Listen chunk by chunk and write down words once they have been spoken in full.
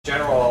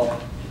general,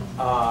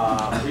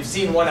 we've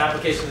seen one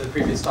application in the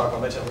previous talk. I'll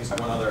mention at least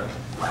one other.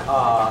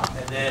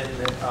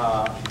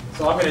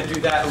 So I'm going to do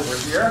that over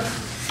here.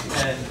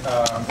 And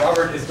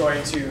Robert is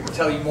going to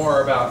tell you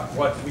more about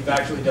what we've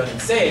actually done in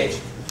Sage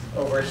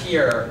over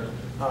here.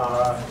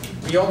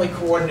 We only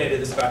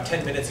coordinated this about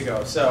 10 minutes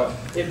ago. So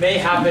it may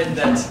happen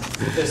that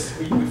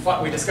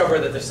we discover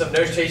that there's some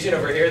notation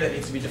over here that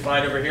needs to be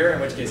defined over here, in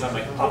which case I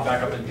might pop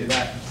back up and do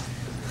that.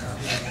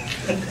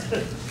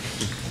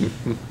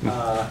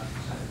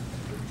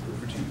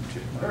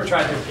 I've never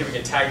tried giving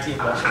a tag team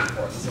lecture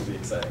before. This will be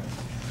exciting.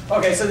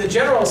 Okay, so the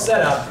general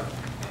setup,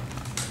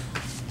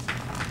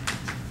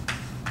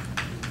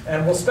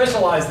 and we'll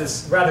specialize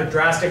this rather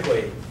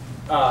drastically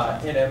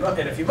in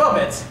a few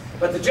moments,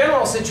 but the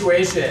general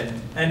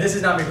situation, and this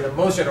is not maybe the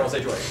most general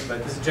situation,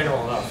 but this is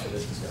general enough for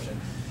this discussion,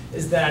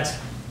 is that,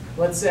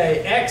 let's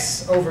say,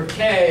 x over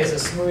k is a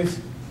smooth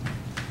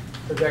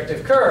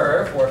projective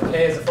curve, or if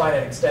k is a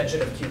finite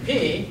extension of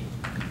qp.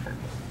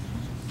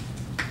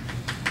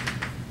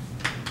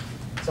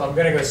 So I'm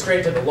going to go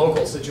straight to the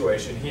local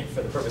situation here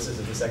for the purposes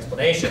of this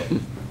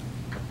explanation.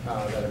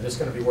 That I'm just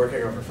going to be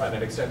working over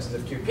finite extensions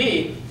of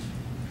qp.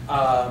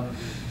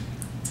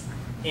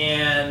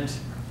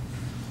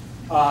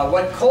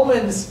 What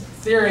Coleman's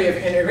theory of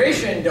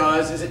integration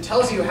does is it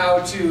tells you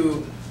how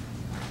to.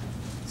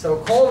 So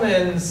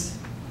Coleman's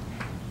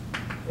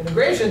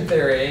integration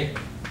theory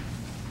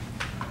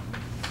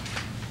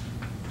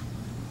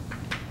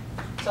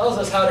tells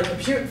us how to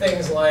compute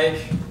things like.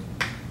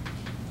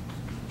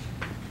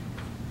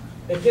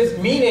 It gives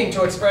meaning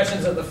to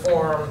expressions of the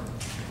form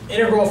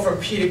integral from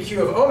p to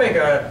q of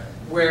omega,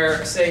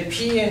 where, say,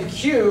 p and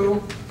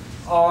q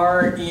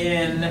are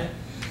in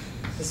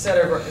the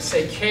set of,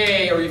 say,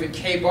 k or even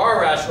k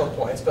bar rational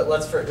points. But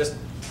let's, just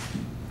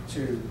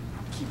to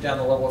keep down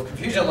the level of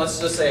confusion, let's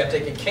just say I'm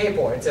taking k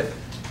points. If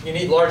you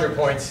need larger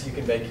points, you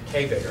can make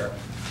k bigger.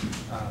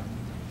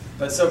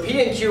 But so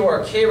p and q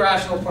are k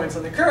rational points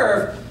on the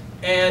curve,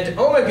 and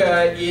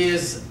omega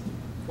is,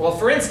 well,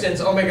 for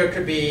instance, omega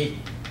could be,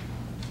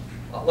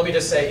 let me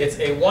just say it's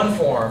a one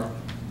form,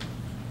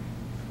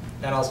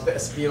 and I'll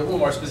be a little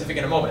more specific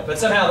in a moment. But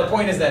somehow the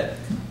point is that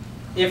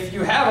if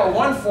you have a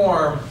one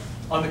form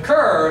on the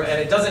curve and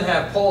it doesn't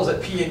have poles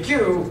at p and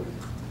q,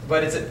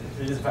 but it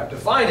is in fact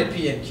defined at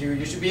p and q,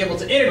 you should be able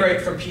to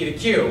integrate from p to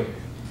q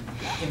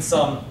in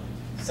some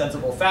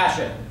sensible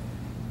fashion.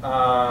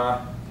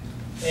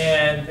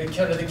 And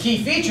kind of the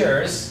key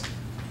features.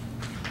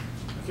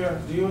 Okay,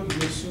 do you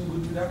assume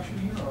good reduction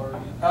here, or?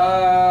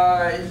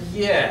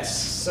 Yes.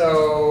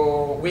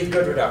 So with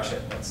good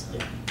reduction.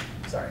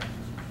 Sorry.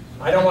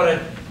 I don't want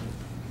to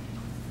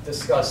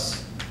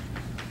discuss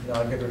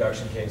non-good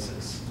reduction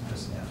cases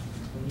just now.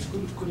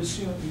 You could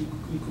assume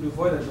you could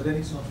avoid it, but then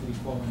it's not really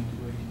common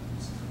integration.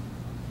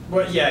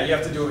 Well, yeah, you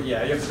have to do it.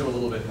 Yeah, you have to do a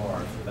little bit more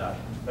for that.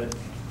 But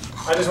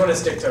I just want to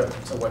stick to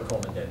what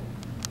Coleman did in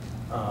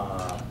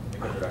the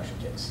good reduction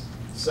case.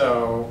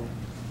 So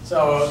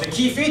the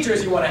key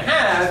features you want to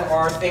have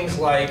are things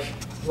like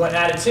you want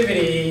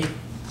additivity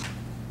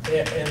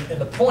in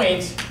the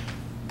point,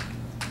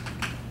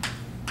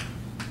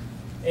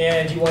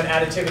 and you want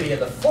additivity in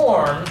the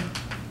form.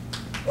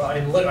 Well,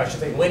 I should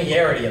say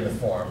linearity in the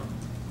form.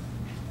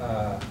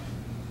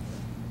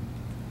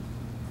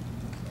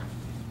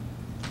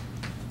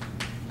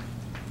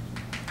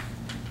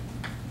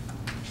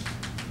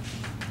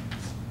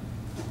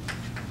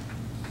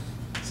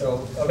 So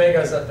the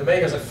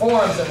omegas are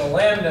forms, and the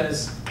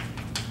lambdas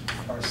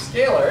are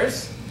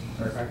scalars,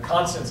 or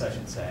constants, I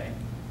should say.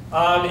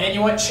 And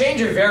you want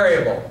change of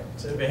variable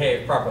to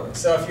behave properly.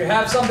 So if you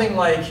have something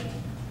like,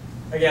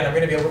 again, I'm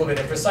going to be a little bit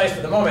imprecise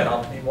for the moment.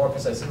 I'll be more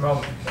precise in a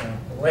moment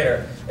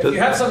later. If you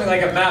have something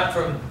like a map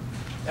from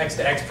x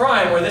to x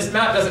prime, where this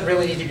map doesn't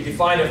really need to be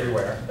defined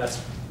everywhere, that's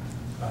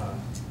what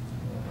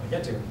I'll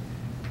get to.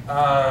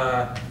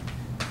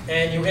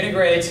 And you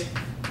integrate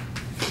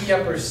p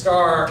upper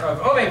star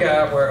of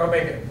omega, where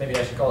omega, maybe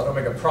I should call it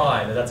omega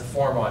prime, and that's a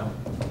form on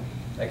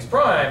x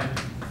prime.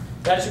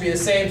 That should be the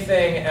same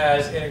thing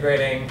as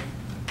integrating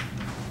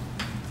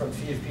from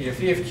phi of p to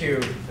phi of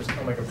q, just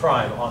omega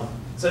prime on.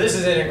 So this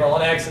is integral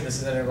on x, and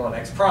this is integral on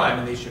x prime,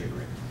 and these should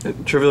agree.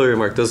 Trivial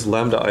remark, those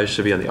lambda i's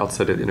should be on the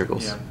outside of the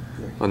integrals,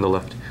 on the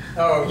left.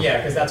 Oh, yeah,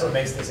 because that's what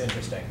makes this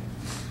interesting.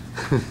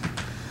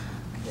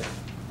 Yeah,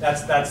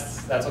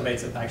 that's what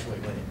makes it actually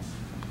linear,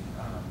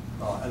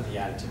 and the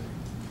additivity.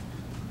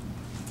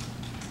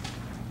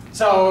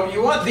 So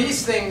you want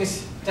these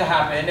things to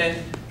happen,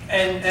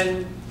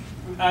 and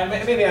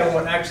maybe I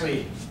won't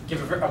actually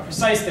give a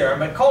precise theorem,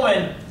 but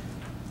Coleman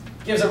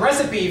gives a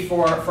recipe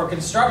for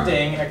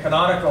constructing a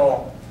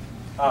canonical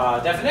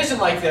definition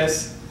like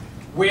this,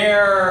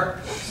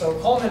 where, so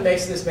Coleman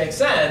makes this make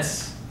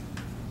sense.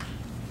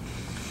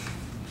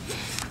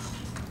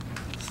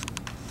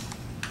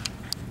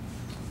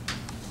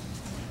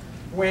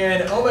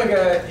 When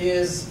omega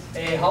is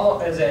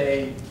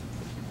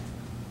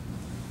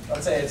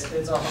let's say it's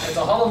a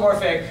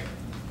holomorphic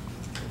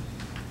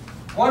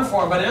one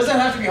form, but it doesn't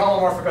have to be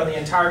holomorphic on the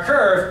entire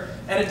curve,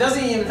 and it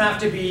doesn't even have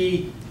to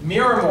be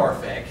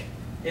mirrormorphic.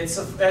 it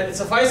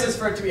suffices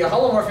for it to be a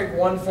holomorphic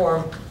one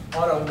form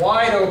on a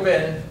wide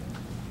open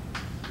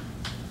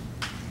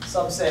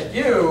subset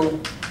U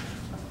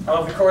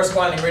of the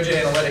corresponding rigid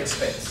analytic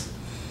space.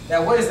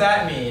 Now, what does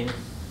that mean?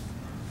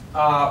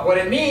 What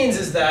it means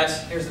is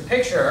that, here's the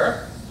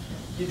picture,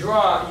 you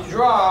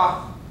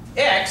draw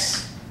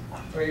X,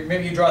 or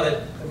maybe you draw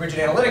the rigid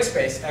analytic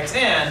space,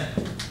 Xn.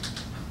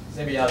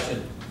 Maybe I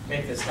should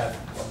make this have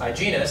a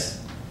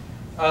genus.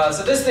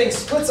 So this thing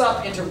splits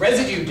up into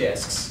residue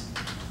disks,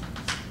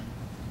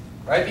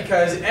 right?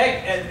 Because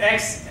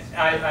X,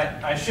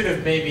 I should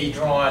have maybe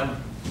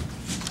drawn,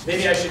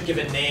 maybe I should give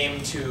a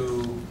name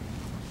to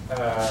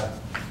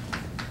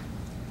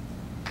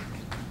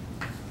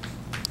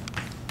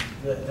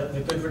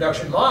the good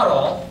reduction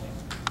model.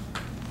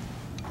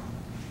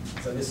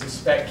 So this is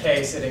spec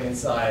K sitting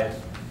inside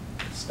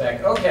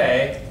spec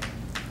OK.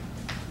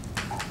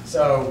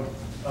 So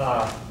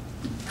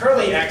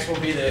curly X will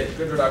be the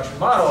good reduction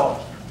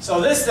model.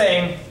 So this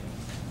thing,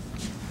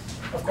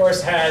 of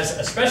course, has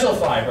a special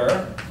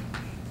fiber,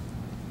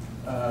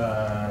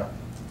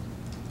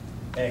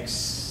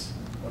 X,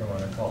 what do I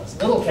want to call this,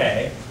 little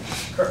k.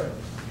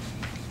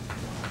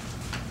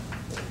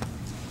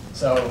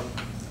 So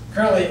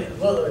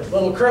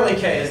little curly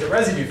k is the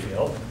residue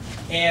field.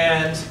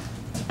 And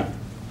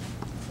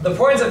the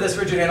points of this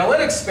rigid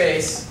analytic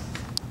space,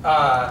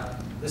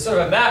 there's sort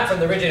of a map from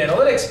the rigid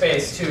analytic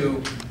space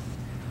to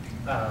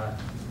the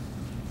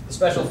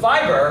special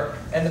fiber,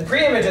 and the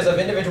preimages of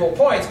individual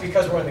points,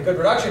 because we're in the good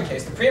reduction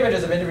case, the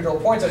preimages of individual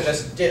points are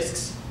just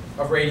disks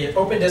of radius,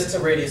 open disks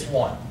of radius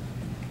 1.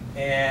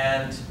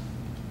 And,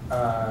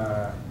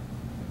 well,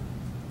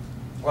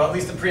 at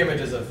least the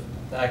preimages of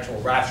the actual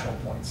rational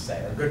points,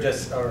 say, are good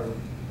disks, or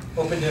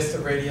open disks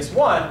of radius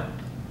 1.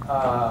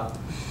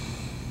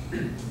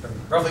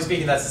 Roughly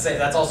speaking, that's the same.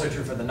 That's also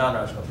true for the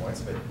non-rational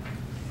points, but if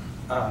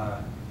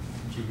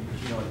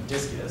you know what a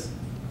disk is,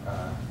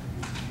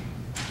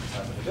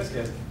 that's what a disk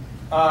is.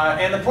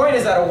 And the point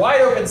is that a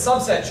wide open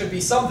subset should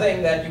be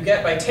something that you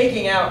get by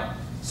taking out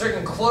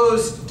certain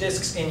closed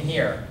disks in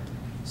here.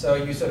 So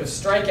you sort of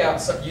strike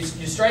out some, you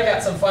strike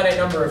out some finite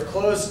number of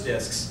closed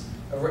disks,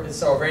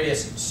 so a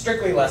radius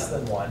strictly less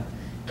than 1,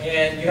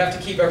 and you have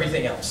to keep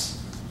everything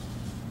else.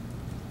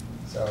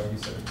 So you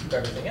sort of keep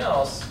everything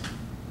else.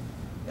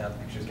 Now the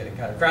picture's getting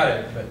kind of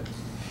crowded, but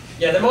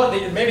yeah,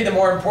 maybe the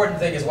more important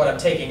thing is what I'm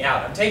taking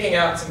out. I'm taking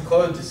out some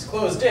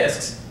closed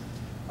disks.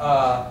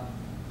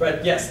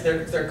 But yes,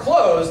 they're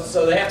closed,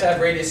 so they have to have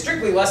radius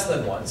strictly less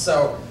than 1.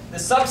 So the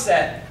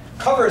subset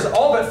covers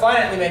all but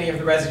finitely many of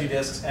the residue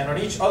disks, and on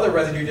each other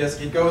residue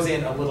disk, it goes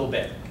in a little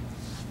bit.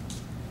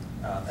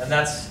 And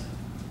that's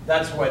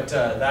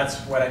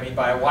what I mean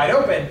by a wide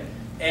open.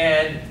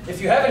 And if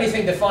you have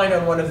anything defined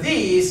on one of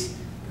these,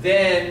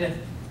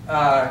 then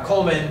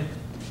Coleman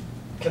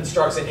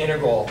constructs an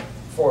integral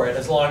for it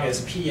as long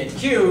as P and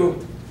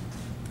Q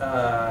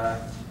are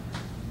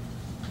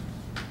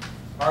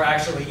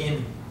actually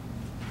in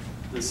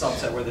the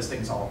subset where this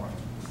thing's holomorphic.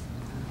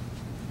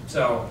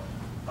 So,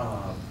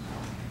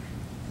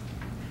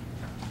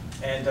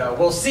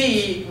 we'll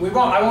see.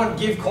 I won't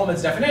give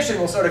Coleman's definition.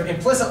 We'll sort of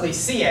implicitly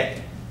see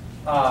it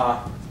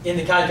in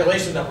the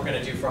calculation that we're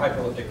going to do for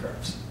hyperelliptic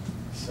curves.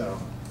 So,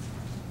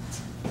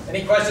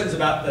 any questions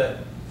about the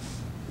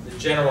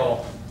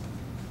general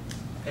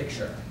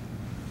picture?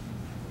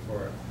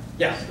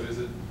 Yeah. So is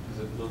it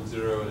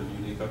non-zero and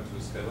unique up to a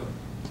scalar?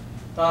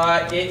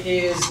 It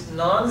is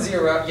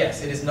non-zero.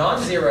 Yes, it is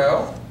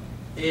non-zero.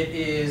 It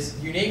is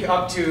unique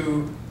up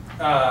to,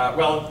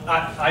 well,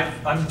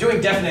 I'm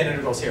doing definite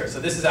integrals here. So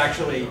this is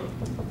actually,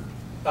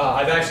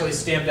 I've actually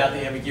stamped out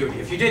the ambiguity.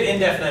 If you did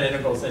indefinite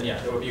integrals, then yeah,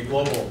 there would be a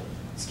global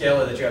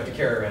scalar that you have to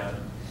carry around.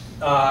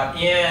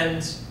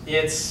 And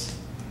it's,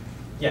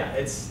 yeah,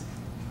 yes,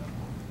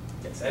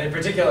 and in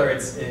particular,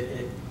 it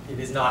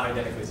is not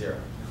identically zero.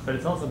 But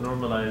it's also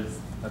normalized.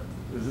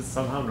 Is this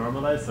somehow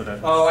normalized so that?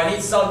 Oh, I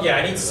need some. Yeah,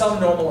 I need some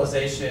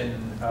normalization.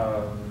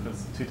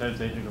 Because 2 times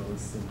the integral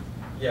is.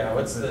 Yeah,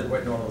 what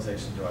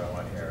normalization do I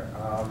want here?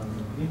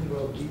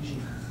 Integral of dg.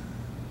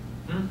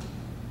 Hmm?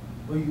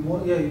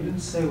 Well, you didn't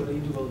say what the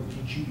integral of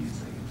dg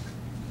is.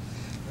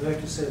 You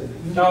have to say that.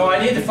 No, I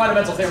need the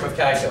fundamental theorem of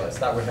calculus.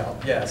 That would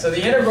help. Yeah. So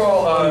the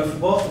integral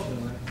of both of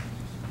them,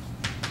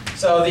 right?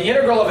 So the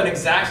integral of an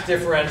exact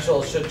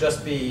differential should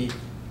just be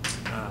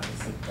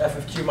f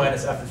of q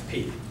minus f of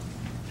p.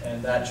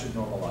 And that should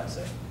normalize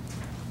it.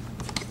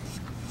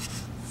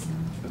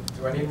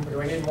 Do I need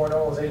more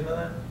normalization than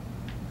that?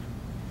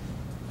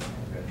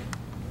 Good.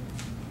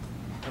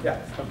 Yeah.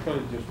 I'm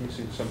probably just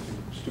missing something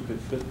stupid,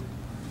 but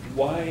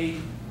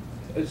why,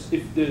 if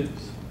the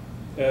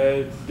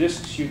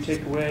disks you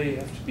take away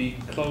have to be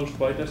closed,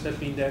 why does that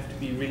mean they have to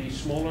be really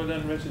smaller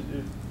than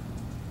residue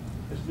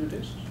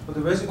disks? Well,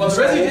 the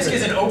residue disk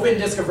is an open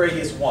disk of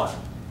radius 1.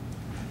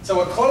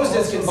 So a closed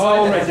disk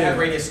inside that has to have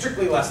radius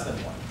strictly less than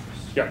 1.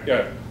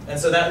 Yeah. And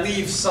so that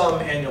leaves some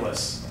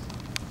annulus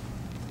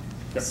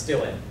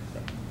still in.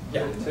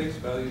 Yeah. It takes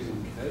values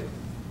in K?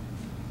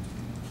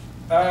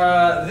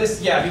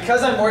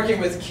 Because I'm working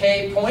with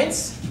K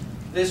points,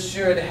 this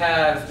should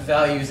have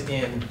values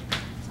in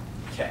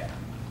K.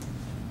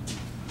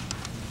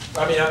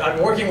 I mean,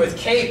 I'm working with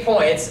K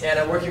points, and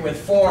I'm working with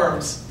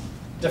forms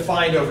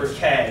defined over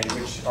K,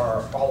 which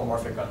are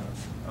holomorphic on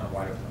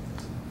wide open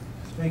numbers.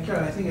 And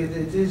Kiran, I think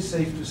it is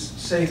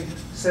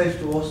safe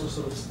to also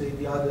sort of state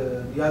the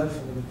other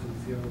fundamental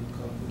theorem of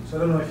calculus. I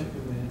don't know if you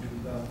can manage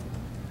with that.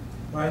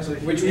 Right? So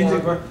if Which you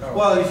one? Oh.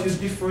 well, if you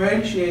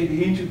differentiate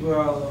the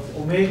integral of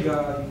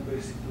omega, you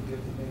basically get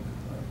omega.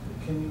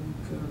 Right? Can you,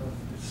 I don't know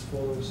if this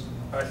follows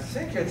or not. I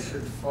think it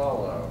should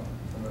follow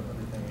from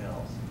everything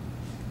else.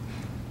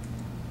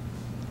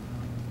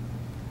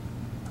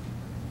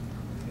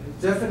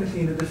 It's definitely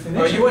in the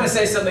definition. Oh, you want to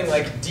say something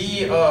like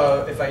d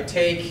of, if I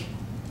take,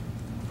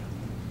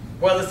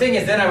 well, the thing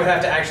is then I would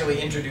have to actually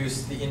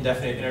introduce the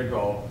indefinite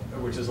integral,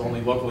 which is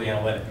only locally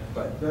analytic.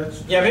 But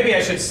yeah, maybe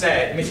I should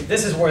say, I mean,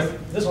 this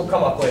will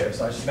come up later,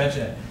 so I should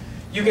mention it.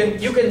 You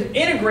can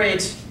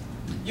integrate,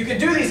 you can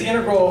do these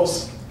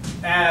integrals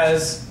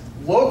as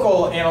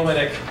local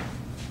analytic.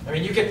 I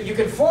mean, you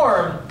can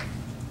form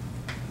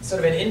sort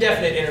of an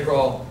indefinite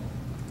integral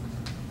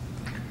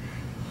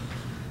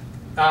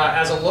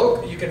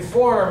you can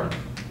form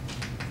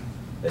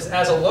this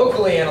as a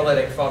locally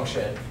analytic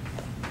function,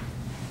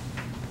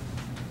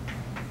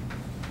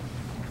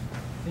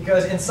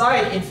 because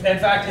inside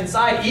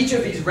each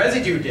of these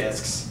residue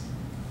disks,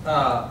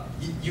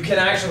 you can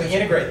actually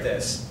integrate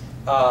this,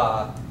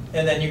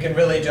 and then you can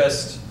really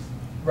just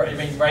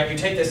you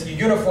take this, you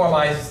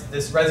uniformize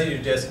this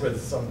residue disk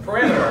with some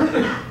parameter,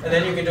 and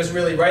then you can just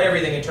really write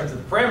everything in terms of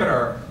the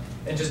parameter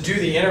and just do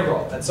the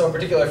integral. And so in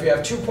particular, if you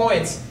have 2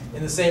 points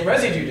in the same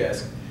residue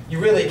disk, you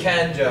really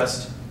can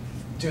just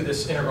do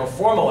this integral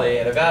formally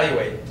and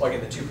evaluate, plug in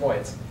the 2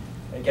 points,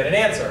 and get an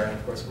answer. And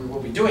of course, we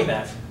will be doing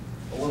that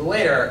a little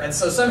later. And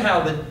so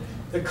somehow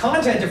the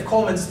content of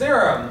Coleman's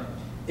theorem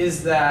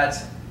is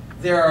that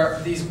there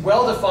are these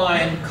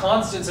well-defined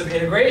constants of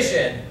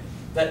integration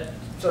that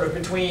sort of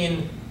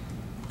between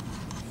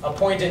a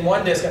point in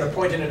one disk and a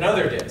point in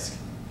another disk.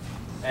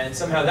 And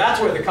somehow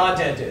that's where the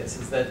content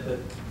is that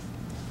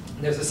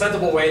there's a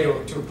sensible way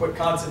to put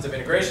constants of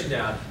integration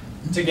down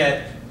to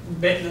get,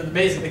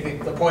 basically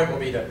the point will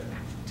be to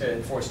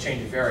enforce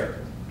change of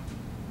variables.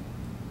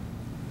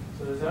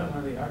 So is that one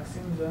of the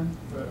axioms then?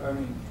 I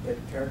mean, the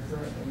character?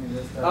 I mean,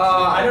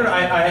 I don't know.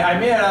 I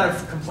may not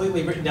have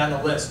completely written down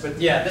the list, but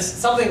yeah,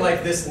 something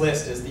like this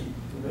list is the.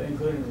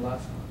 Including the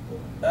last one.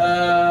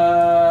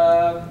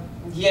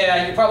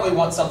 Yeah, you probably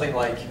want something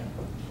like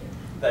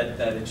that.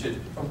 That it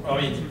should. I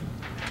mean,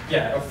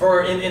 yeah,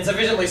 in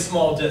sufficiently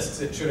small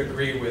disks, it should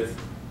agree with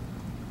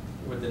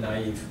the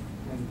naive.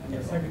 And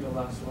the second to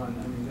last one.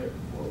 I mean,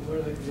 what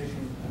are the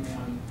conditions? I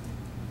mean,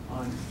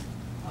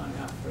 on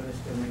F for this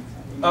to make sense.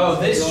 Oh,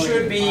 this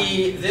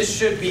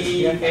should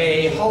be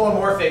a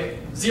holomorphic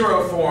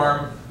zero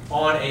form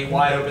on a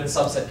wide open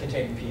subset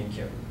containing P and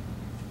Q.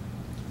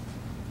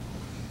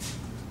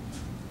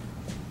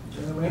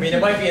 I mean,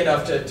 it might be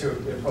enough to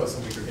impose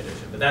some weaker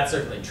condition, but that's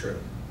certainly true.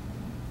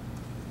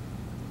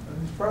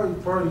 And it's probably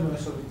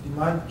sort of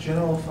demand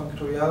general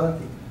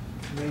functoriality.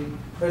 I mean,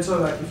 it's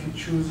sort of like if you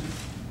choose.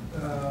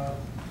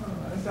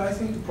 I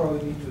think you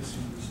probably need to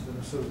assume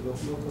this sort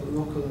of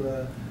local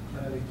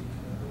analytic.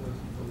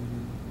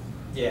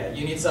 Yeah,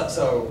 you need some.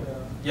 So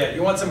yeah,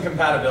 you want some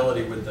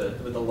compatibility with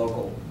the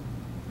local,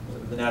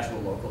 the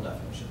natural local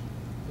definition.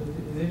 So is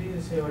it easy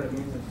to say what it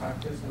means in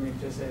practice? I mean,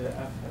 just say that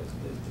F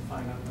is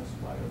defined on this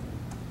wide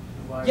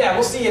open. Yeah,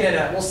 we'll see it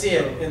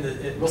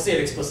we'll see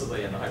it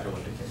explicitly in the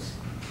hyperelliptic case.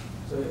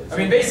 So I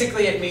mean,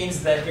 basically, it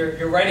means that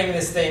you're writing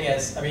this thing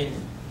as, I mean,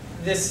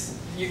 this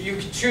you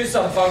can choose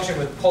some function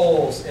with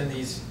poles in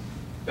these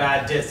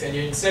bad disks, and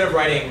instead of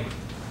writing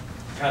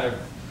kind of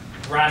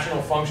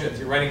rational functions,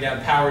 you're writing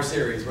down power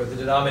series where the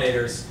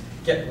denominators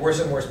get worse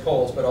and worse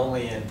poles, but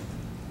only in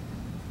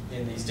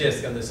these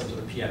disks, and there's some sort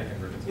of p-adic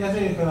convergence. Yeah, I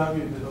think you can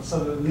argue that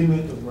sort of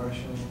limit of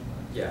rational.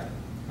 Yeah.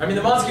 I mean,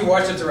 the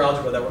Monsky-Warshitzer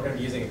algebra that we're going to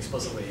be using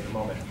explicitly in a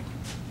moment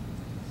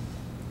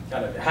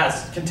kind of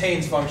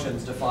contains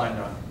functions defined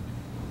on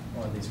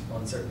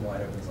certain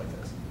wide opens like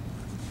this.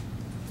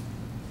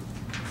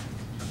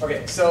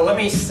 Okay, so let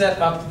me set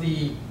up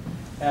the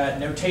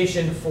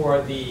notation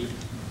for the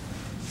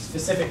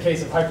specific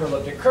case of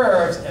hyperelliptic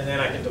curves, and then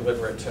I can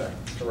deliver it to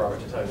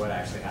Robert to tell you what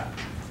actually happened.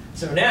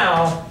 So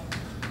now,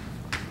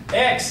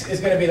 x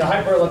is going to be the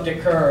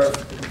hyperelliptic curve,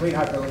 the complete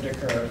hyperelliptic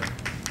curve.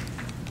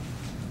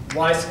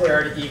 Y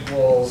squared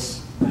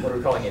equals, what are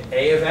we calling it,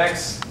 a of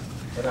x?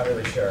 We're not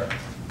really sure.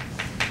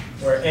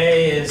 Where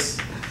a is,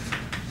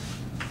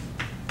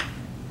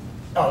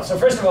 oh, so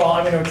first of all,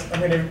 I'm going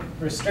to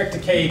restrict to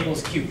k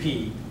equals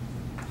qp,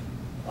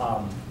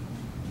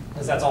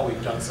 because that's all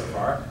we've done so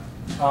far.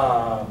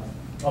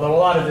 Although a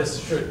lot of this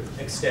should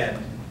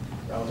extend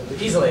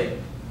relatively easily.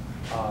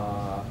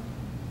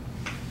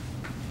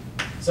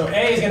 So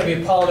A is going to be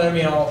a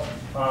polynomial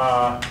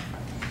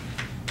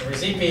over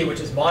ZP,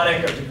 which is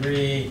monic of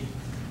degree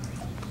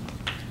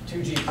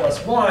 2g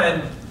plus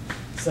 1,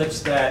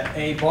 such that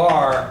A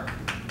bar,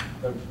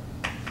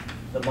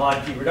 the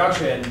mod P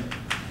reduction,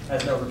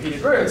 has no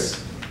repeated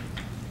roots.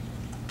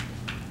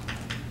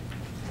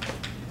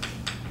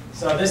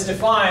 So this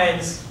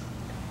defines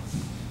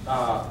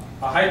a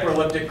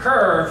hyperelliptic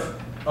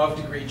curve of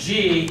degree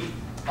g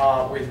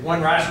with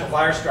one rational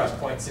Weierstrass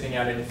point sitting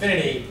out at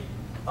infinity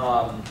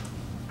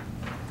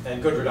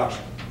and good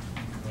reduction.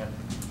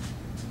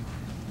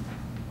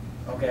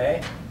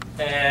 Okay,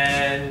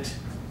 and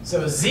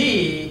so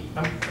z.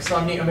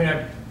 I'm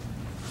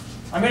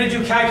going to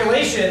do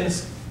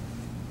calculations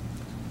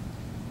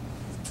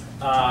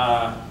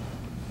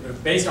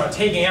based on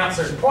taking out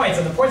certain points,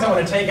 and the points I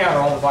want to take out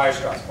are all the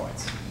Weierstrass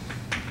points.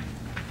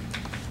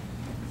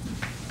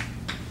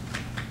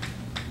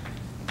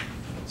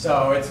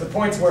 So it's the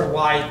points where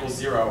y equals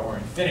 0 or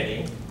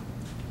infinity.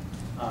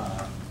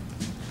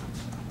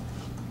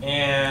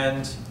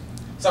 And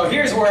so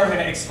here's where I'm going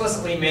to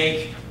explicitly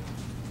make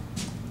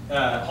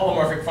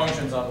holomorphic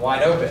functions on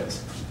wide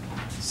opens.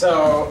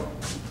 So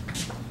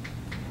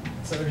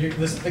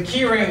the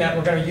key ring that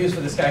we're going to use for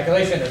this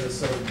calculation is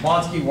this sort of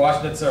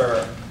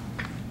Monsky-Waschnitzer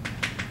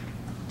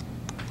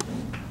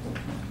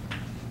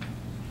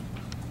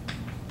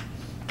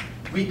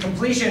weak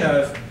completion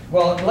of,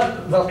 well,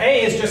 the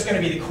A is just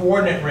going to be the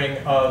coordinate ring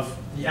of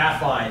the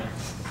affine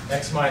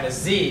x minus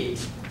z.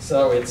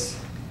 So it's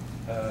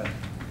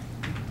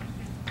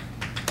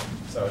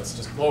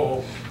just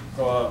global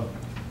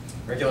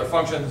regular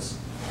functions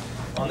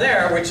on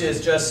there, which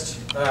is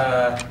just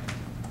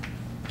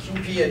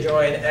QP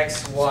adjoin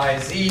x, y,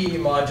 z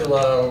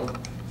modulo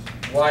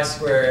y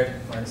squared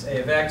minus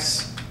a of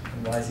x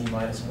and yz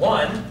minus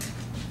 1.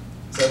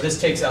 So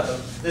this takes out the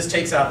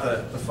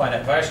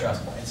finite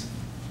Weierstrass points.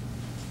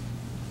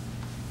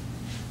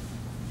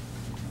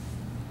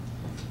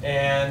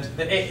 And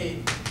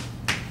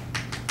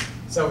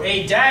so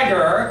a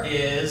dagger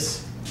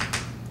is,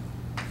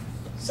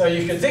 so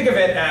you can think of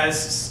it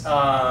as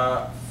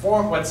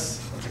what's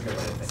a good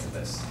way to think of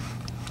this?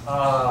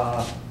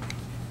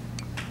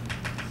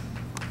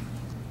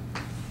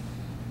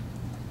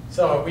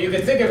 So you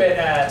can think of it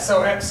as,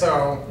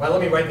 well,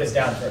 let me write this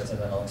down first and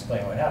then I'll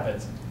explain what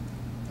happens.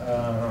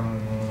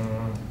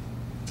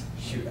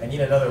 Shoot, I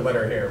need another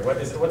letter here.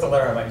 What's a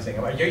letter am I using?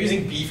 You're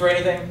using B for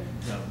anything?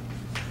 No.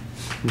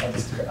 I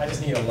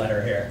just need a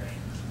letter here.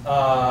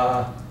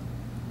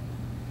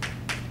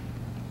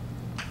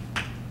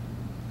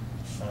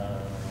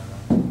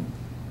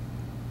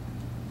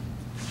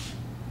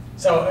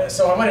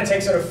 So I'm going to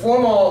take sort of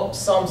formal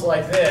sums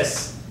like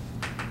this.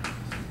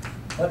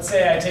 Let's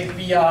say I take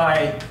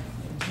bi in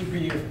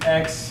QP of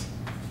x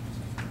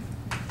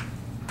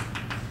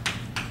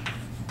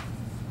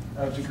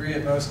of degree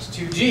at most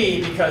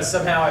 2g, because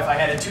somehow if I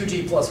had a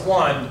 2g plus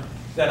 1,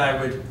 then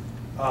I would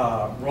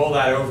roll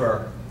that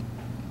over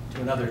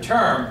to another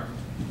term.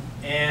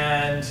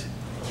 And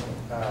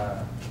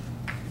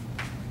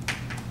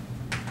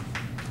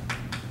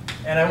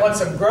I want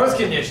some growth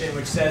condition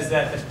which says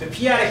that the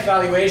p-adic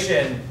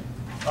valuation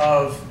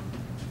of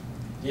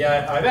the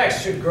I of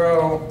x should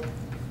grow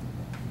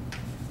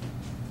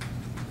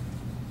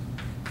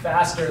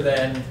faster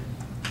than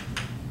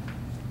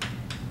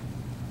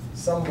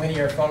some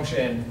linear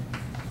function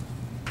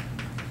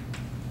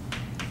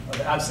of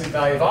the absolute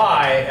value of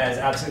I as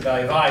absolute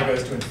value of I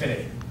goes to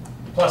infinity,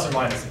 plus or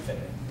minus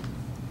infinity.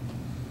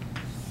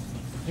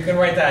 You can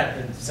write that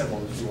in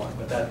symbols if you want,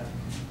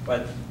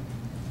 but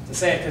to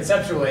say it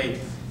conceptually,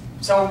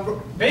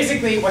 so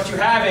basically what you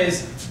have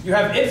is you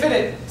have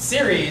infinite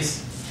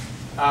series,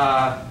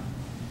 and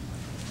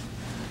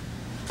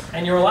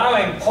you're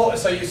allowing,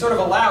 so you sort of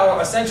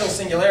allow essential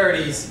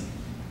singularities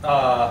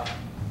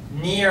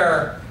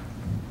near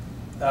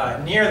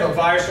the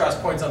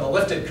Weierstrass points on the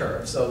lifted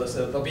curve. So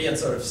they'll be in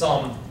sort of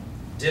some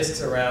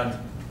disks around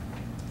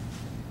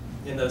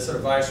in the sort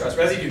of Weierstrass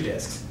residue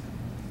disks.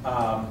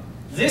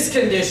 This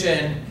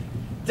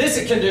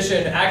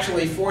condition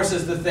actually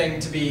forces the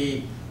thing to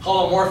be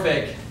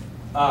holomorphic,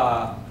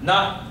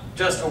 not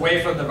just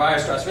away from the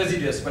Weierstrass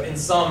residue disk, but in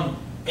some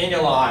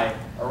annuli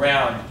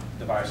around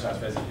the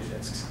Weierstrass residue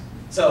disks.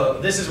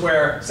 So this is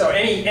where, so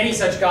any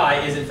such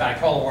guy is in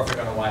fact holomorphic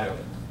on a wide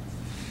open.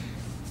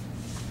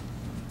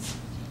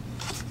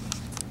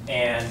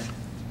 And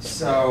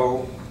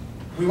so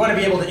we want to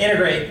be able to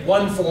integrate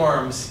one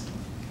forms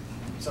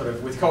sort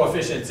of with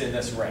coefficients in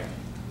this ring.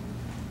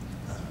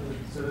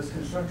 So this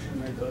construction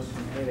that goes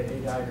from A to A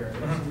dagger, it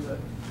seems as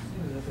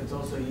if it's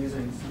also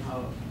using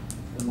somehow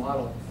the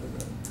model for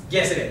the,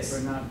 yes, it is.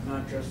 For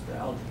not just the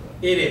algebra.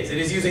 It is. It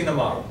is using the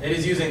model. It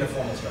is using the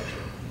formal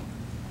structure.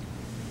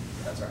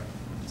 That's right.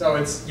 So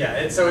it's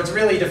so it's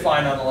really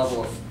defined on the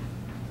level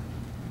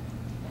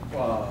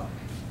of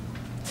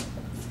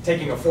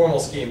taking a formal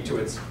scheme to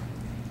its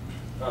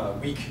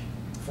weak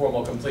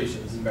formal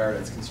completions in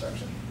Meredith's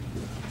construction.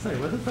 Sorry,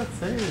 what does that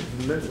say?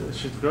 It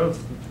should grow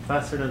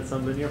faster than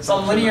some linear function?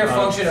 Some linear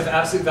function of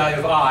absolute value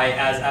of I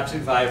as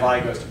absolute value of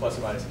I goes to plus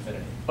or minus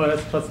infinity. Oh,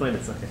 that's plus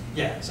minus, okay.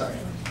 Yeah, sorry.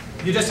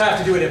 You just have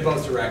to do it in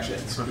both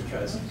directions,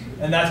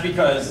 and that's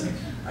because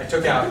I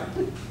took out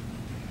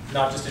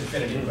not just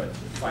infinity, but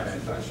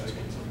finite functions.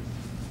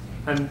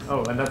 And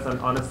that's an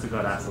honest to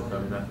God absolute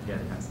value, not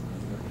getting absolute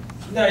value.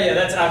 No, yeah,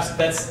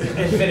 that's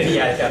infinity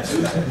at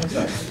absolute value.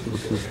 Sorry.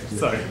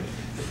 Sorry.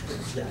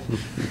 Yeah.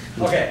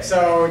 Okay,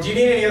 so do you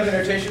need any other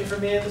notation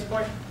from me at this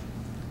point?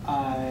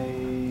 I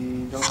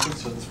don't think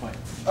so at this point.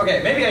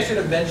 Okay, maybe I should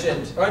have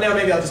mentioned, or no,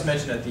 maybe I'll just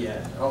mention at the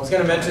end. I was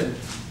going to mention,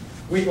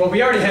 we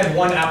already had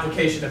one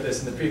application of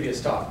this in the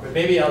previous talk, but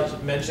maybe I'll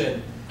just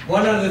mention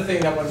one other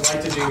thing that one would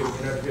like to do in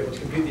order to be able to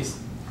compute these,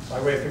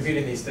 by way of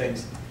computing these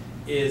things,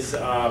 is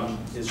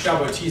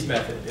Chabot's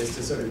method, is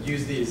to sort of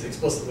use these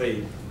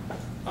explicitly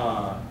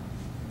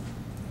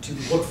to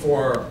look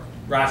for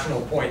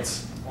rational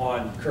points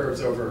on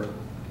curves over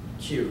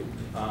Q.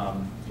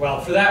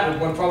 Well, for that,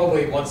 one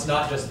probably wants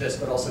not just this,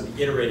 but also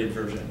the iterated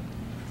version.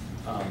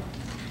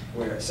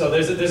 So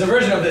there's a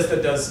version of this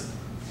that does,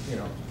 you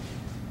know,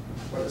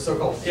 what are the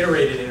so-called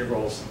iterated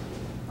integrals.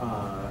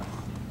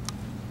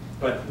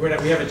 But we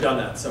haven't done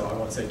that, so I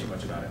won't say too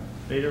much about it.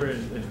 The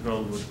iterated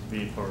integral would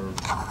be for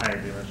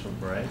higher dimensional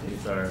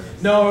varieties, or?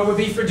 No, it would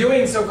be for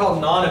doing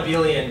so-called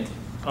non-abelian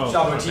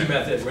Chabot okay.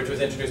 method, which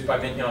was introduced by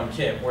Min-Hyun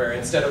Kim, where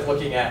instead of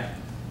looking at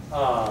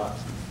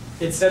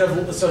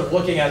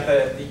looking at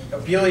the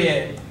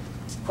abelian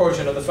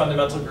quotient of the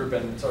fundamental group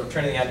and sort of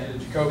turning that into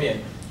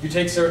Jacobian, you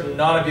take certain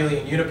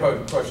non-abelian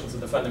unipotent quotients of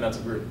the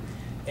fundamental group,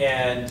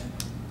 and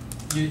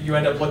you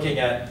end up looking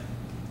at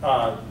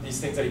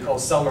these things that he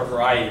calls Selmer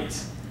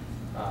varieties.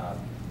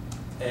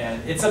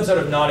 And it's some sort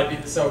of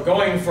non-abelian, so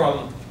going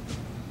from,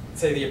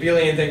 say, the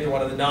abelian thing to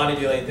one of the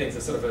non-abelian things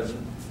is sort of a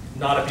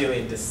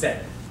non-abelian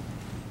descent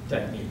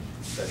technique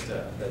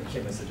that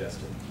Kim has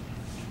suggested.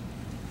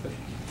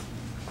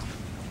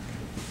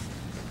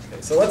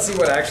 Okay, so let's see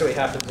what actually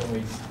happens when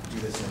we do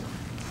this and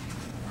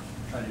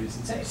try to do this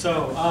insane.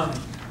 So,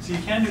 so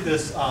you can do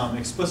this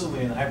explicitly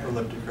in the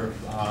hyperelliptic curve.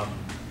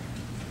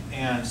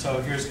 And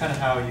so here's kind of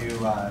how you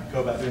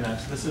go about doing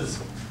that. So this is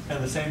kind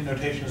of the same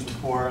notation as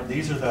before.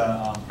 These are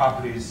the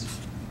properties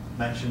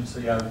mentioned. So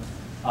you have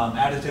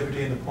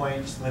additivity in the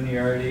points,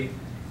 linearity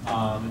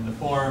in the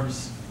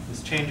forms,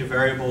 this change of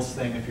variables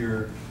thing if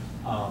you're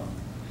have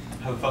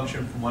a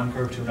function from one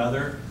curve to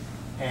another,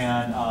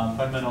 and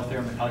fundamental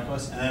theorem of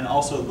calculus, and then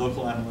also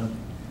local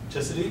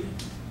analyticity.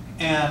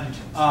 And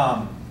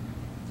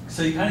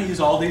so you kind of use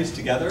all these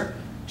together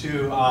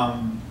to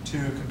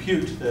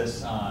compute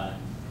this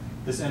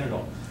this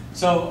integral.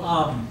 So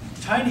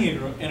tiny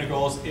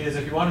integrals is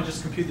if you want to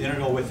just compute the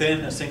integral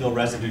within a single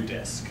residue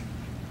disk.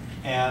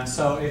 And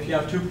so if you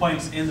have 2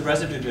 points in the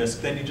residue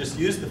disk, then you just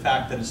use the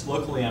fact that it's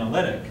locally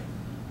analytic.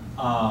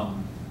 So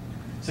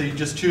you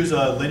just choose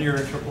a linear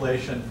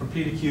interpolation from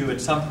P to Q at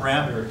some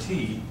parameter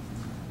t.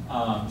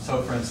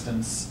 So for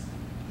instance,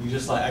 you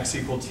just let x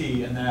equal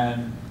t, and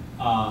then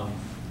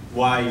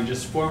y, you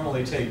just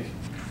formally take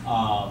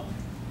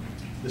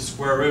the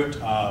square root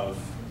of,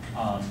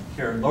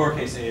 here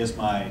lowercase a is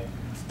my,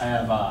 I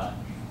have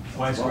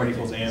y squared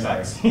equals a of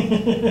x.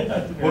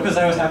 Well, because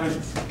I was having,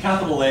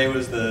 capital A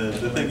was the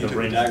thing you took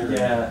the dagger.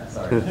 Yeah,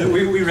 sorry.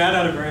 We ran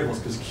out of variables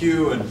because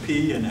Q and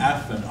P and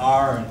F and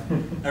R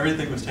and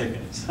everything was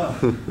taken. So,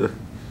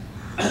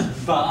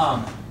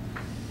 but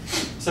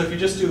so if you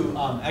just do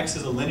x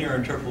as a linear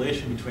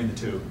interpolation between the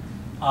two,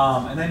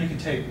 and then you can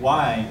take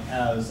y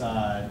as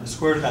the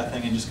square root of that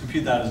thing and just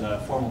compute that as a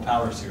formal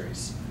power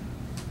series.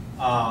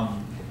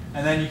 And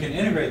then you can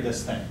integrate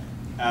this thing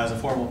as a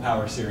formal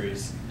power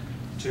series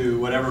to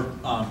whatever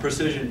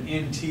precision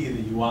in t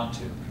that you want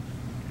to.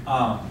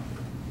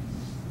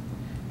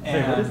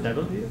 Wait, what is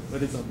W?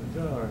 What is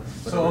omega? Or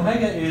so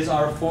omega is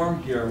our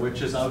form here,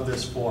 which is of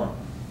this form.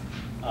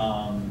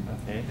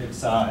 okay.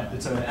 It's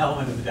an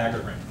element of the dagger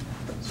ring.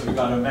 So we've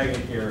got omega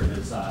here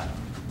is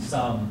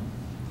some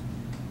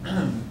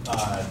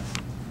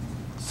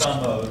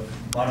sum of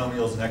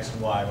monomials in x and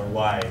y, where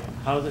y.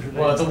 How is it related?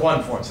 Well, it's a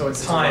one form, so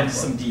it's times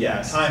some dx.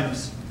 Yeah,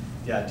 times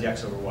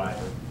dx over y.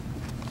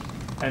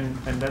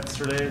 And that's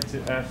related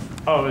to f.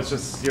 Oh, it's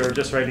just you're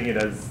just writing it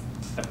as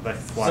f of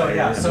x, y. So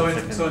yeah, so in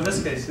in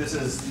this case, this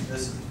is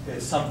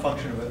some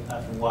function of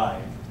f and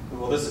y.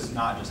 Well, this is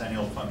not just any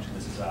old function.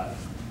 This is a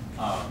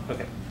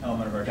okay.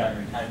 element of our dagger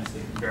ring times the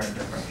invariant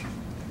differential.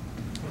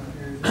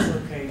 Is this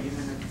okay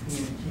even if P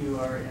and Q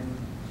are in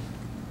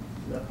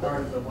the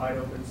part of the wide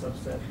open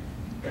subset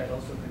that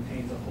also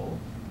contains a hole?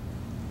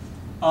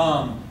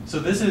 So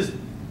this is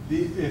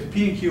if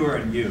P and Q are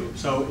in U.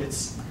 So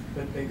it's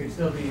But they could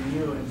still be in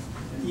U and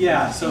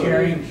yeah. So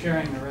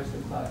sharing the rest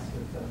of the class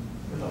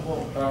with the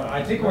hole.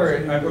 I think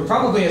we're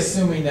probably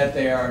assuming that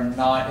they are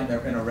not in a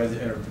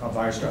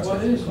Weierstrass.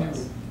 What is U?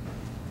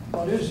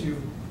 What is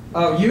U?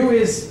 Oh, U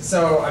is,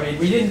 so, I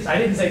mean, I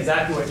didn't say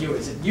exactly what U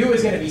is. U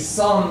is going to be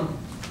some,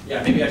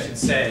 yeah, maybe I should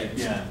say.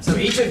 Yeah. So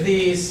each of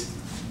these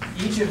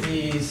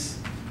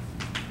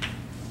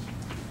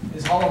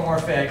is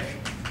holomorphic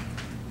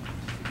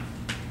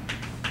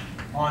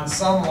on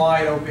some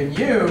wide open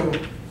U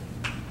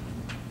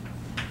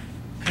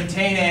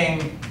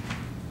containing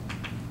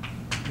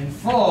in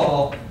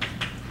full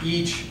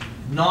each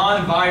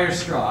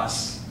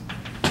non-Weierstrass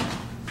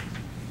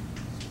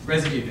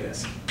residue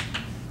disk.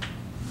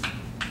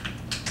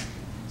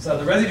 So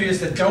the residue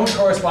disks that don't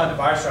correspond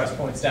to Weierstrass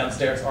points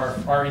downstairs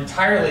are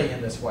entirely in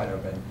this wide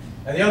open.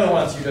 And the other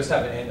ones, you just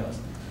have an annulus.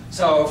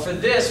 So for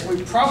this,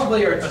 we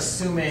probably are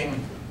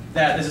assuming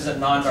that this is a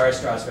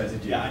non-Weierstrass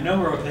residue. Yeah, I know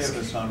we're okay with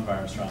this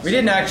non-Weierstrass. We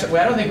didn't actually.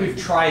 Well, I don't think we've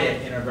tried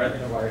it in a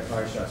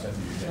Weierstrass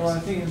residue. No, I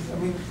think it's, I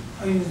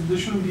mean, there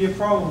shouldn't be a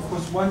problem. Of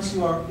course, once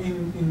you are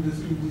in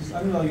this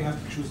annular, you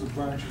have to choose the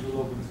branch of the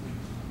logarithm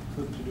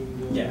to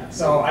do the. Yeah.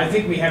 So I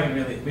think we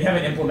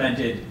haven't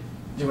implemented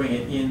doing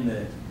it in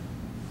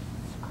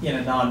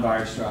a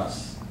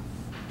non-Weierstrass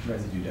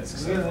residue disk.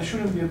 So yeah, there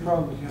shouldn't be a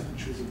problem, but you have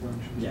to choose a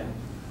branch. Yeah.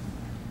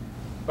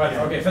 But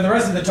okay, for the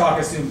rest of the talk,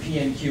 assume P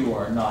and Q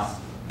are not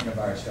in a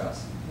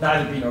Weierstrass.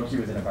 Neither P nor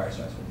Q is in a Weierstrass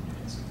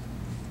residue disk.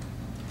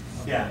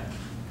 Yeah.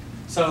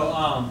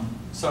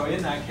 So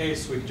in that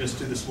case, we can just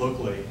do this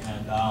locally,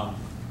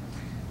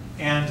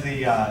 and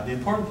the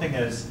important thing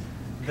is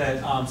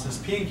that since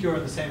P and Q are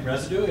in the same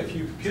residue, if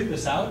you compute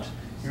this out,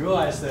 you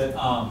realize that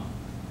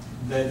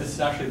that this is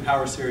actually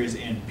power series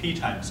in P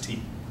times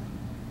T.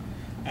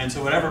 And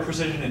so whatever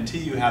precision in T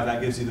you have,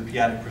 that gives you the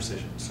p-adic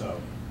precision. So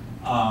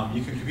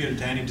you can compute it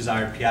to any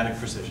desired p-adic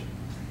precision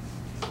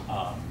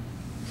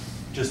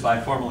just by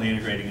formally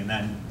integrating and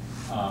then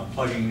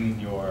plugging in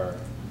your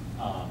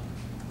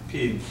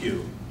P and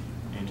Q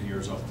into your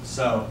result.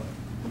 So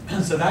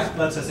that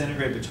lets us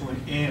integrate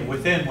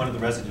within one of the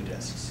residue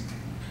disks.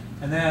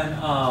 And then,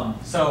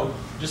 so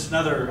just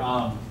another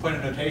point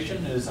of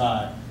notation is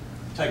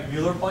type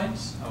Mueller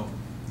points.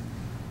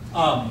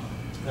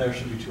 There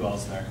should be two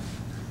L's there.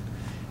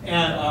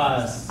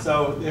 And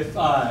so if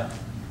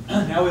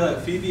now we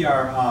let phi be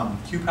our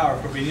Q power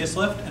Frobenius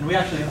lift, and we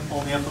actually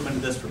only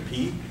implemented this for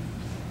P.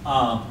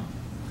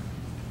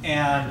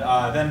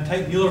 Then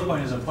type Mueller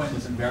point is a point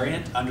that's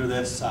invariant under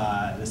this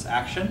this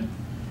action.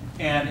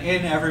 And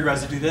in every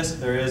residue disk,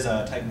 there is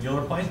a type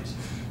Mueller point.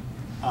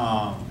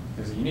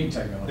 There's a unique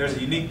type Mueller point. There's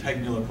a unique type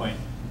Mueller point.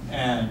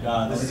 And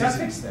this is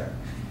fixed there.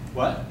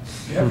 What?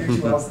 You have your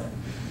two L's there.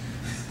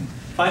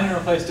 Find and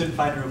replace didn't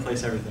find and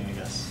replace everything, I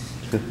guess.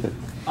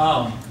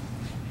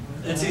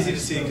 It's easy to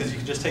see because you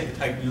can just take the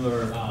type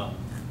Mueller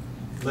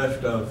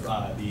lift of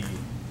the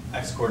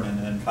x coordinate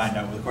and then find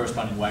out what the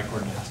corresponding y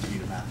coordinate has to be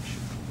to match.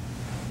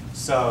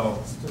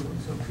 So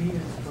P is,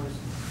 of course,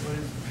 what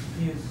is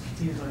P is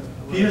P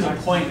is a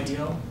point.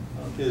 ideal.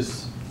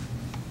 Is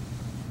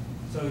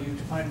So you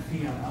define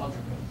phi on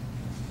algebra.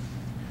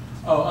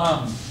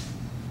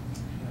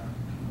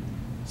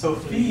 So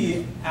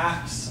phi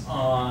acts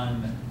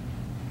on.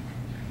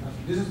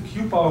 This is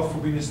Q power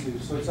Frobenius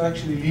lift, so it's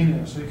actually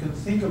linear. So you can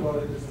think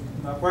about it as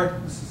a map, right?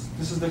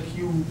 This is the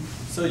Q.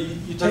 So you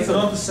That's take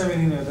not the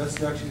semi-linear.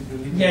 That's actually the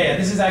linear. Yeah,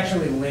 this is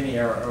actually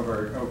linear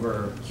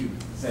over Q,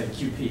 say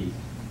QP,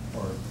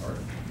 or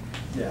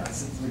yeah,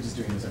 we're just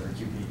doing this over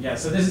QP. Yeah,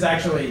 so this is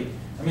actually,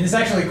 this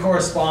actually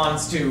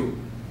corresponds to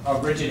a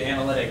rigid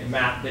analytic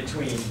map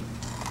between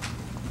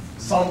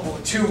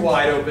two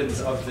wide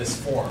opens of this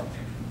form.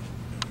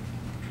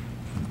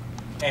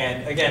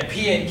 And again,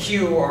 P and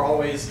Q are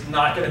always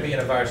not going to be in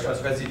a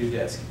Weierstrass residue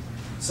disk.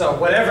 So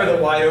whatever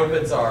the wide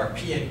opens are,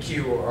 P and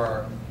Q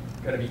are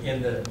going to be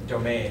in the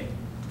domain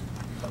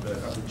of the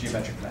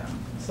geometric map.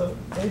 So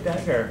a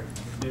dagger,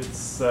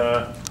 it's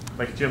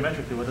like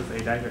geometrically, what is a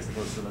dagger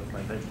supposed to look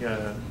like? I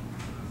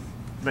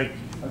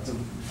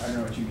don't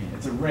know what you mean.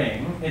 It's a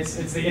ring. It's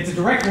a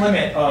direct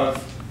limit of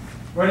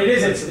what it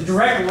is. It's the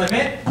direct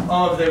limit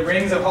of the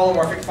rings of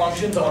holomorphic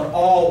functions on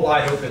all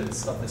wide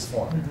opens of this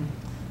form. Mm-hmm.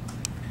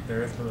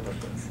 There is one of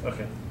those.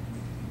 Okay.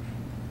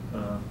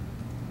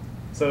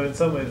 So in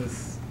some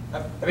ways,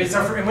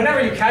 So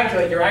whenever you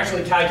calculate, you're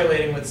actually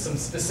calculating with some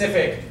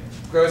specific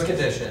growth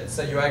conditions.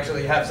 So you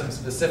actually have some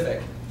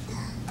specific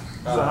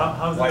so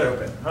how's wide that,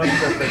 open. How's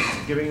that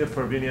like giving the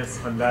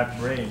Frobenius on that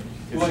ring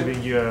is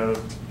giving you a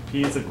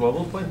P is a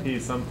global point, P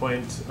is some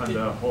point on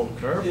the whole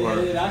curve, or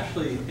it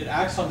actually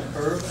acts on the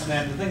curve, and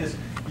then the thing is,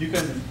 you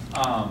can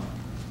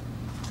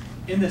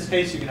in this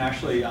case you can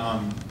actually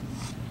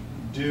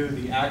do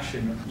the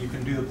action. You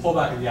can do the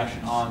pullback of the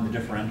action on the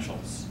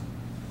differentials.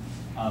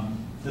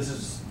 This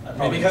is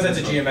because it's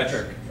a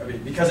geometric.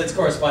 Because it's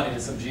corresponding to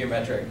some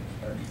geometric.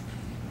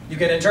 You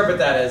can interpret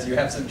that as you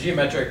have some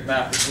geometric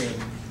map between.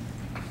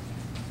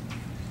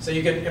 So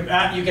you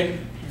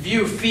can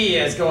view phi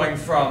as going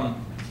from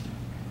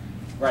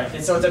right,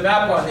 and so it's a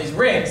map on these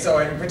rings. So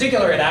in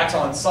particular, it acts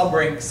on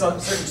certain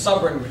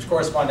subrings which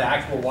correspond to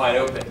actual wide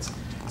opens.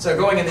 So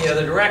going in the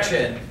other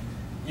direction,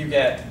 you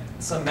get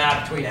some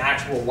map between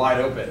actual wide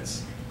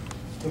opens.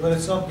 But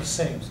it's not the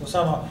same. So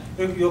somehow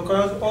you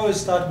can always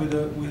start with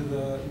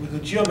a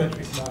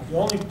geometric map. The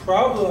only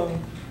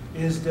problem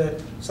is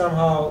that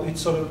somehow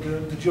it's sort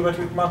of the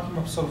geometric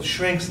map sort of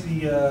shrinks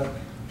the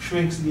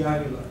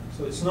annular.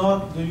 So it's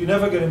not you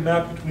never get a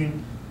map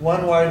between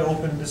one wide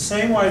open, the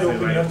same wide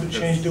open. You have to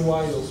change the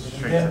wide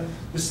open, and then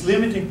this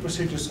limiting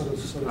procedure sort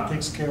of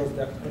takes care of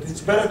that. But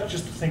it's better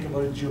just to think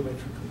about it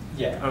geometrically.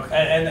 Yeah, okay.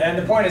 and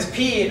the point is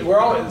P.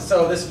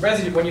 So this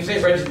residue. When you say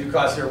residue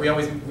class here, we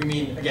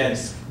mean again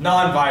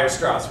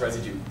non-Weierstrass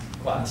residue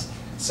class.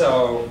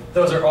 So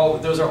those are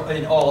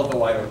in all of the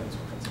wide opens.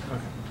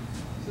 Okay.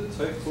 Does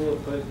the type pool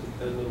of type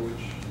depend on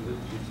which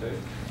lift you take?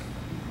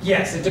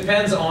 Yes, it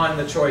depends on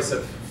the choice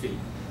of phi.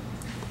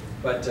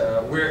 But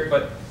we're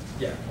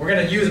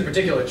going to use a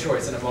particular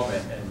choice in a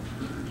moment. And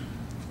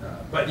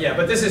but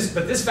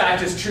this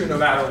fact is true no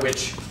matter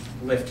which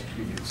lift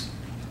you use.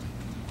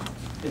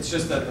 It's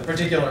just that the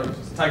particular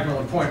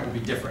Teichmüller point will be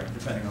different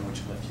depending on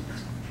which lift you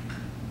use.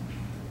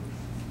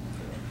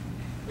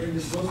 And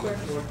this goes back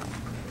to what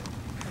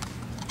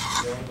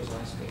John was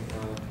asking.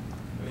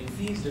 I mean,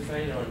 phi is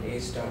defined on A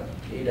star,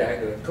 A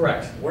dagger.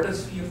 Correct. What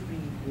does phi of P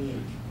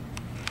mean?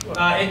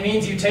 It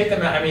means you take the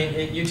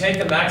you take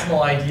the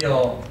maximal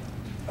ideal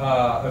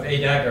of A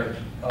dagger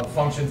of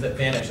functions that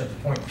vanish at the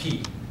point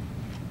P,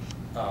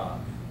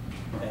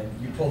 and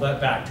you pull that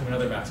back to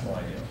another maximal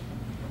ideal.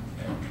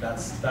 And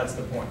that's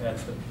the point.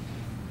 That's the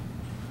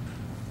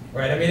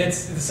right. I mean,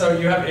 it's so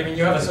you have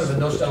a sort of a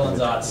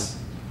No-Stellensatz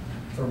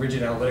for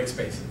rigid analytic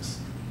spaces,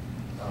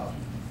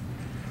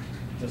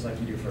 just like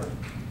you do for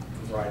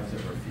varieties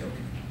over a field.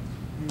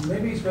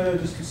 Maybe it's better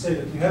just to say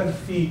that you have a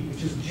phi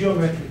which is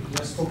geometric.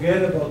 Let's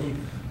forget about the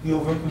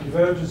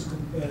overconvergence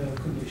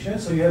condition.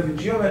 So you have a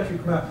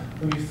geometric map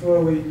when you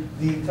throw away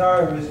the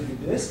entire residue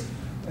disk,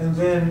 and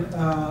then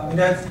and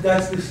that's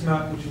this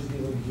map which is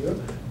given here.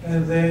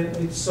 And then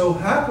it so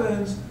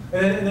happens,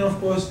 and then of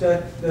course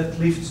that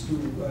lifts to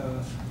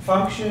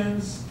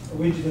functions, a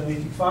rigid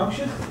analytic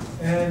function,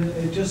 and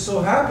it just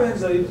so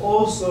happens that it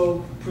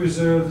also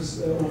preserves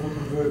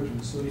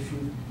overconvergence. So if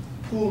you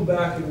pull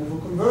back an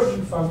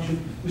overconvergent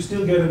function, you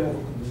still get an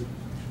overconvergent function.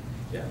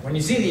 Yeah, when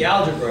you see the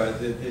algebra,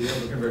 the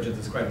overconvergence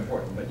is quite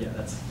important. But yeah,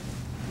 that's.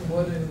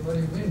 What do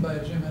you mean by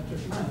a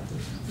geometric map?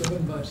 It's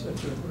given by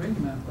such a ring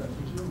map, I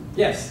presume.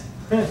 Yes.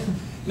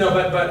 No,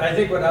 but I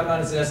think what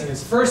I'm suggesting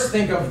is first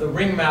think of the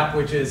ring map,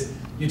 which is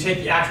you take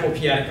the actual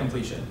p-adic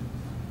completion,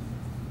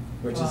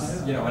 which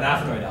is an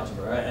affinoid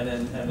algebra, right?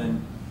 And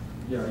then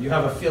you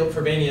have a field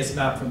Frobenius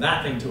map from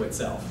that thing to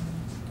itself,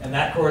 and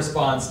that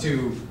corresponds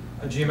to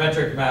a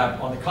geometric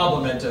map on the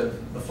complement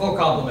of the full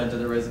complement of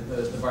the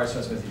Bradshaw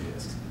residue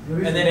disks.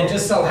 And then it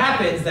just so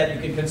happens that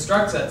you can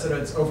construct that so that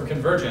it's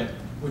overconvergent,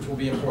 which will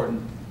be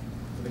important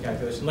for the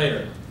calculation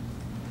later.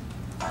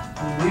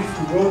 If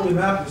you wrote the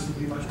map, this would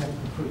be much more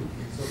complete.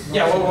 So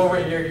yeah, well,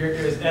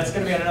 that's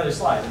going to be on another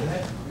slide, isn't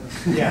it?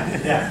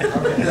 Yeah.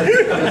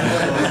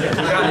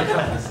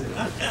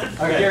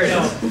 Okay.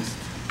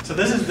 So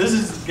this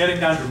is getting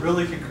down to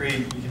really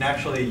concrete. You can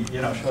actually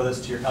show this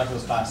to your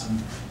calculus class,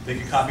 and they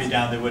could copy it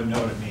down. They wouldn't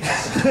know what it means.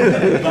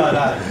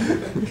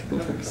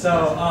 But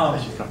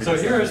so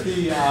here is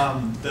the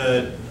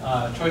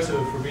choice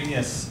of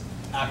Frobenius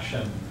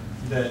action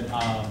that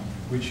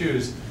we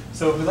choose.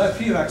 So if we let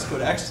phi of x go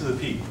to x to the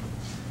p,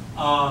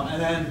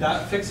 and then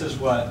that fixes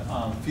what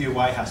phi of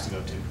y has to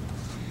go to.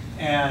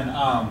 And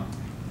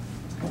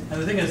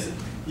the thing is,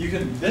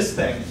 this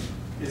thing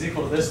is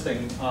equal to this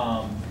thing.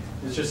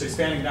 It's just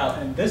expanding it out.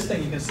 And this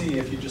thing you can see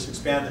if you just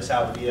expand this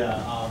out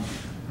via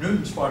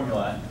Newton's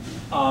formula.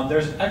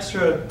 There's an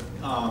extra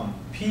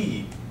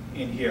p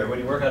in here when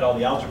you work out all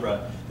the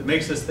algebra that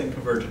makes this thing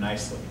converge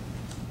nicely.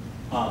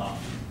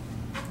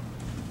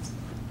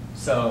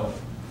 So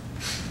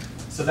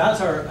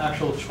that's our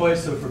actual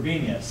choice of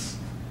Frobenius.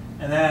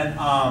 And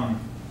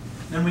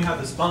then we have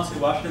this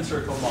Sponsky-Washington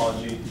circle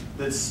homology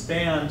that's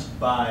spanned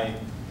by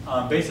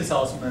basis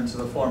elements of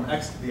the form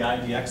x to the I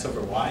dx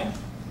over y.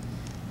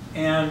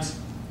 And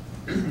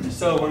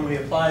so when we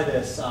apply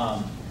this,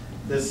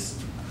 this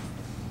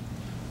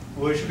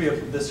should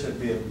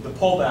be the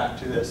pullback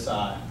to this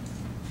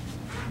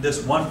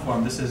this one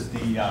form. This is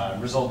the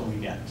result that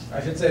we get.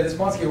 I should say this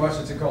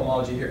Sponsky-Washington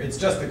cohomology here. It's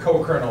just the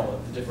co-kernel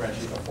of the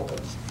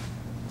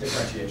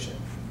differentiation.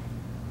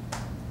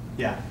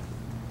 Yeah.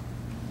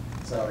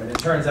 So and it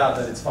turns out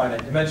that it's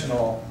finite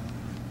dimensional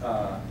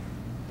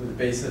with a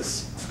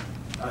basis.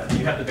 Do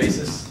you have the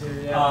basis here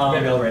yet?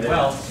 Maybe I'll write it.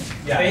 Well,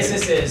 yeah.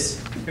 Basis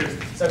is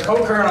so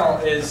co-kernel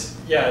is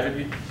it would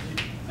be.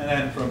 And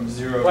then from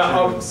 0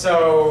 to.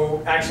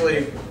 So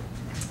actually,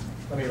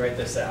 let me write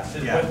this out.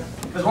 Yeah.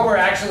 Because what we're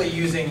actually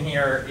using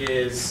here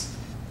is.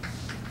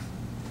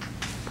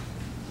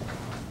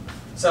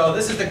 So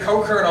this is the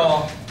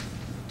co-kernel.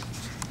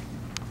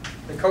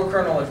 The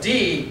co-kernel of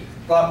D.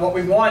 But what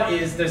we want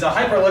is there's a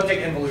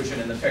hyperelliptic involution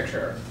in the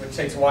picture, which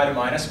takes y to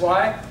minus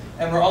y,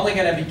 and we're only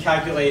going to be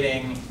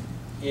calculating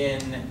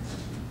in.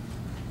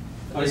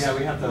 Oh yeah,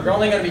 we have the. We're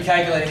only going to be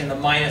calculating in the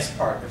minus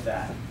part of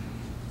that,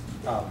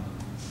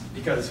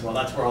 because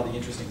that's where all the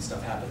interesting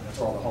stuff happens. That's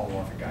where all the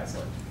holomorphic guys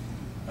live.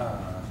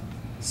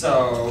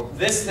 So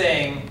this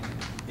thing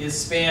is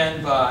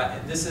spanned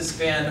by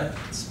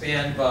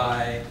spanned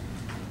by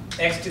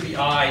x to the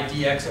I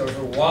dx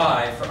over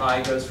y for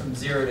I goes from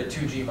 0 to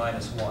 2g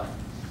minus 1.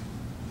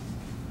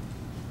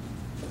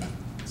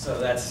 So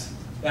that's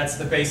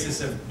the basis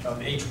of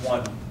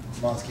H1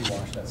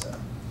 Monsky-Wash. That's it.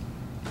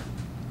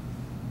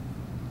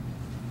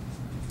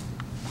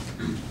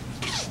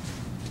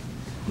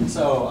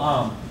 So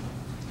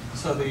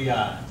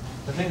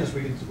the thing is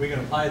we can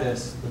apply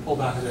this, the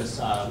pullback of this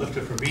lift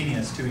of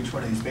Frobenius to each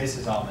one of these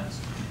basis elements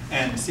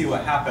and see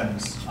what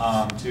happens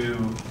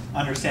to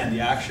understand the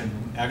action,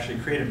 actually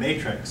create a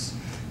matrix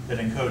that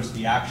encodes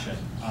the action.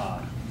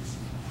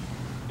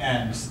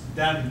 And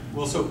then,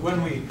 well, so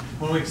when we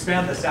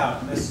expand this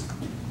out, and this,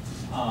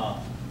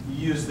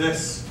 you use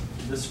this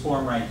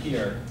form right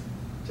here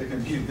to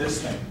compute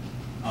this thing,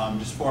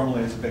 just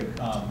formally as a big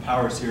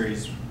power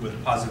series with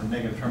positive and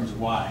negative terms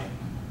of y.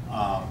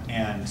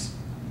 And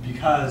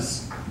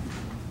because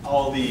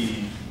all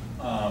the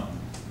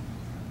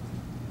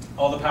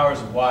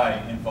powers of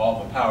y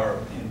involve a power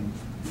in,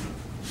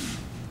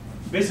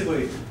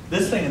 basically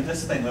this thing and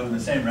this thing live in the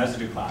same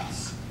residue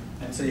class.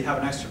 And so you have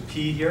an extra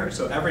p here.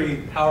 So every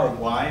power of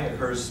y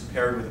occurs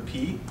paired with a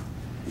p.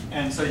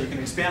 And so you can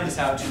expand this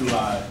out to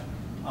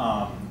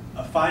a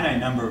finite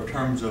number of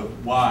terms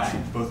of y,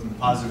 both in the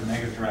positive and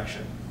negative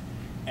direction.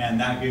 And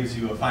that gives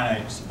you a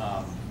finite,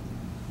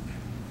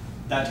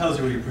 that tells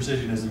you what your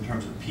precision is in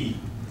terms of p.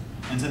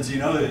 And since you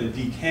know that it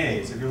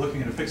decays, if you're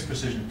looking at a fixed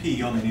precision p,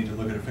 you only need to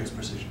look at a fixed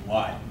precision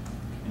y.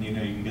 And you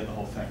know you can get the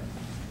whole thing.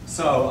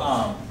 So,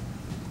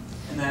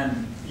 and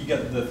then you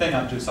get the thing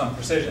up to some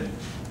precision.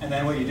 And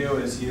then what you do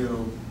is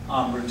you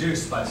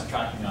reduce by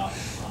subtracting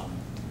off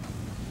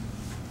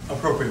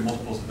appropriate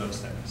multiples of those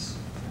things.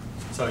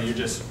 So you're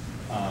just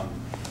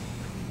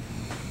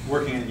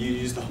you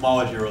use the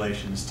homology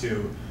relations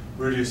to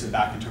reduce it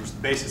back in terms of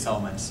the basis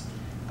elements.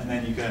 And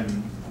then you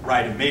can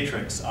write a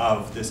matrix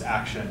of this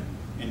action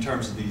in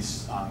terms of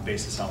these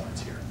basis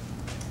elements here.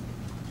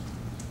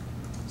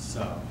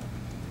 So,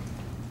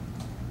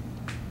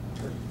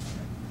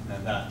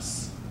 and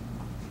that's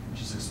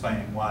just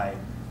explaining why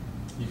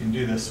you can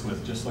do this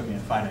with just looking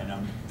at finite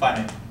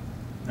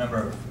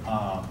number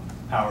of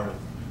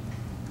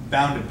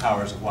bounded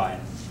powers of y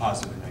in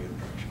positive and negative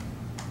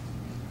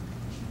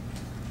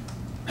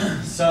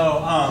direction. So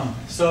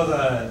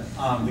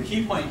the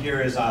key point here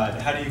is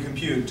how do you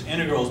compute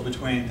integrals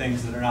between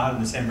things that are not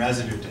in the same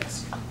residue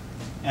disk?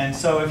 And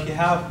so if you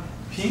have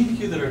p and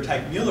q that are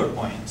type Mueller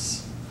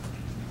points,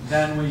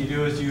 then what you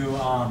do is you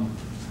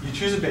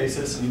choose a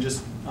basis and you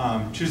just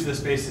choose this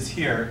basis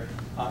here,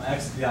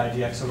 x to the I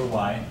dx over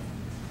y,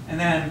 and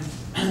then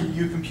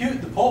you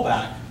compute the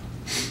pullback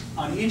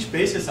on each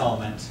basis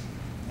element.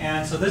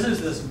 And so this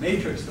is this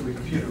matrix that we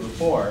computed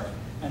before,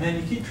 and then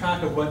you keep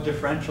track of what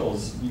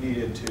differentials you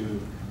needed to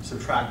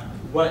subtract,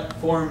 what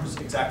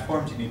exact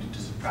forms you needed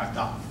to subtract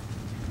off.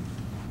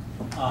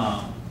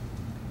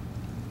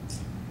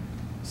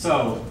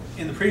 So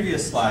in the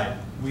previous slide,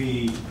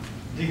 we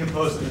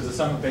decomposed it as a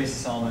sum of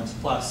basis elements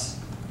plus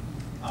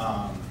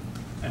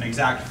an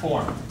exact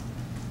form.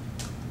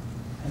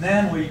 And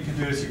then what you can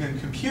do is you can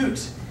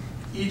compute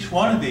each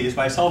one of these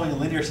by solving a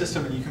linear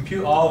system, and you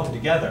compute all of them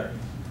together.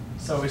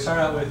 So we start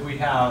out with, we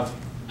have,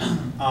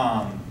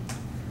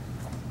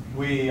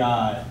 we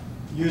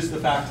use the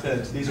fact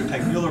that these are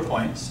type Mueller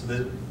points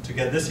to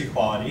get this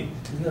equality.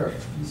 Oh,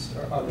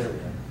 there we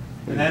go.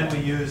 And then we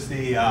use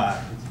the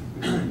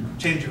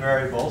change of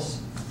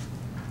variables.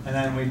 And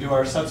then we do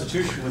our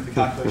substitution with the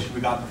calculation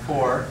we got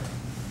before.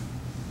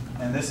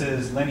 And this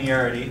is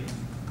linearity.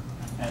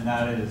 And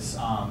that is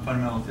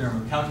fundamental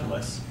theorem of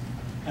calculus.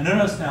 And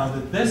notice now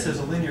that this is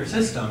a linear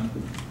system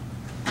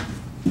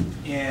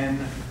in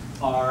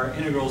our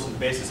integrals of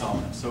basis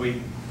elements. So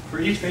for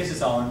each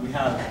basis element, we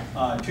have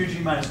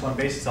 2g minus 1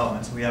 basis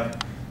elements. So we have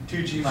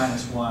 2g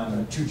minus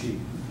 1. 2g.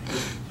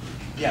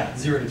 Yeah,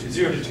 0 to 2.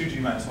 0 to 2g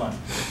minus 1.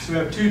 So we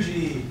have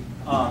 2g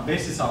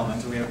basis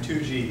elements, and we have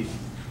 2g.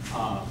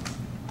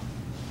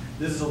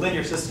 This is a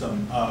linear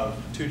system of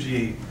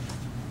 2g.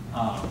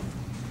 I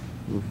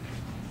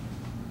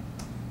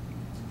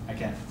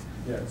can't.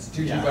 Yeah, it's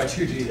 2g by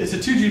 2g. It's a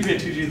 2g by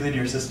 2g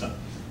linear system.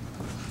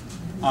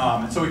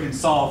 And so we can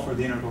solve for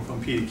the integral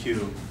from p to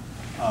q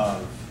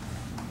of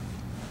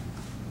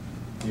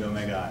the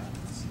omega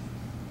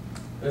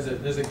I.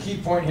 There's a key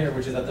point here,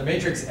 which is that the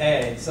matrix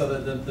A, so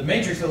the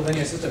matrix of the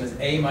linear system is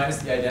A minus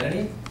the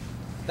identity.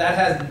 That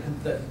has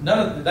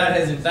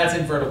that's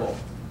invertible,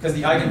 because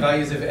the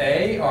eigenvalues of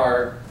A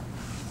are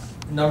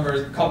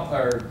numbers,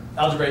 are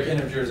algebraic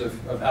integers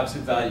of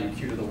absolute value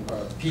q to the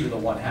p to the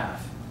 1/2.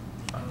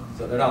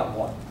 So they're not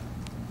 1.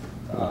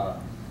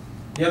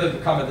 The other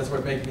comment that's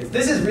worth making is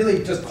this is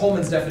really just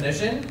Coleman's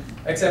definition,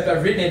 except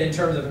I've written it in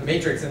terms of a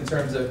matrix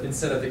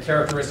instead of the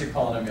characteristic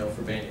polynomial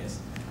for Frobenius.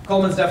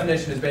 Coleman's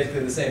definition is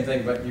basically the same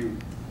thing, but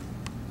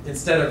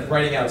instead of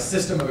writing out a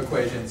system of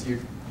equations, you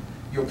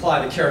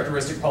apply the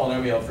characteristic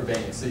polynomial for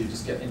Frobenius, so you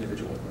just get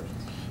individual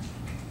equations.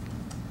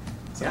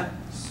 So, Yeah.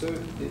 So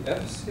the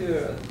f's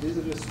here, these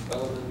are just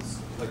elements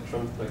like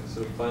sort of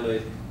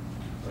finite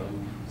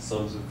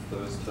sums of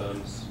those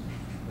terms.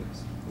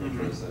 What I'm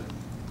trying to say.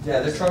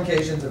 yeah, they're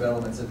truncations of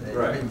elements of A.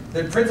 Right. I mean,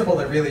 in principle,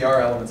 they really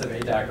are elements of A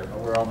dagger, but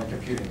we're only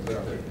computing the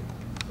Okay, truncated.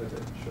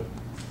 okay, sure.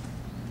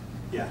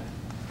 Yeah.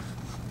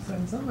 So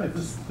in some way,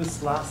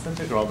 this last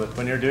integral, but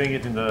when you're doing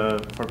it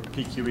for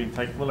PQ in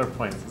type Mueller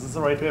points, is this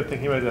the right way of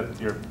thinking about it,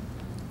 that you're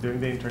doing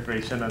the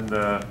integration on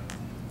the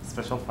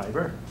special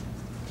fiber?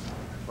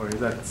 Or is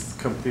that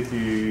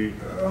completely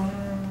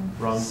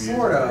wrong view?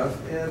 Sort of.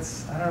 I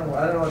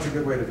don't know what's a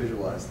good way to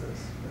visualize this.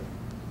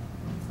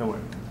 No way.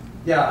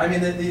 Yeah, I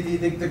mean,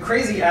 the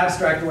crazy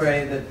abstract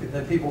way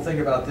that people think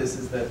about this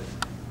is that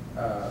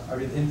I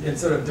mean, in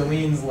sort of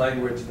Deline's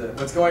language,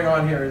 what's going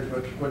on here,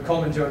 what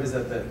Coleman showed is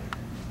that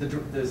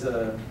there's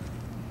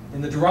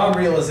in the de Rham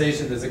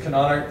realization, there's a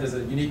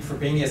unique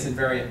Frobenius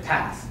invariant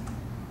path,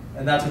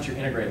 and that's what you're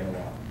integrating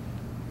along.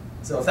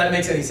 So if that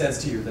makes any sense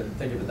to you, then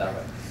think of it that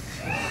way.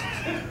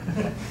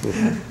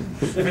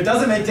 If it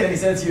doesn't make any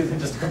sense to you, then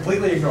just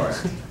completely ignore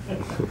it.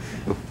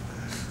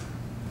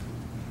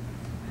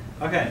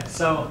 Okay,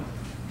 so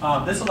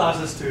this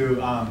allows us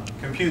to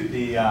compute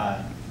the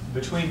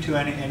between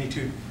any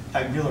two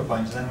type Mueller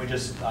points, and then we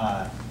just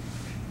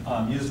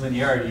use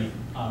linearity.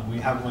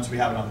 Once we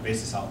have it on the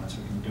basis elements,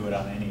 we can do it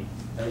on any.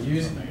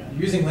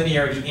 Using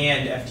linearity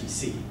and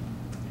FTC.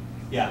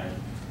 Yeah.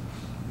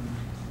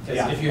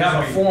 Because if you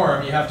have a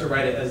form, you have to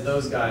write it as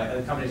those guys,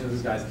 a combination of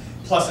those guys,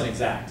 plus an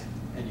exact,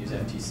 and use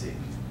FTC.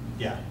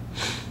 Yeah.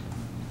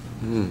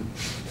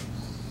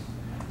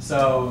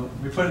 So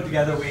we put it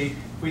together.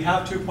 We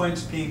have 2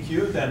 points P and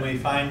Q. Then we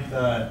find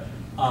the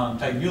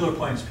type Mueller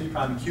points P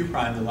prime and Q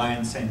prime that lie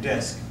in the same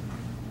disk,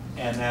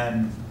 and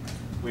then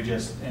we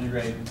just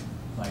integrate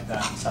like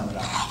that and sum it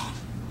up.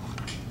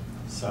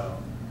 So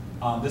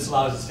this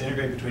allows us to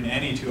integrate between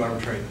any two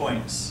arbitrary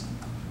points.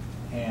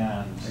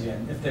 And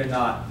again, if they're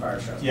not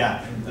Weierstrass.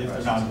 Yeah, if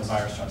they're not in the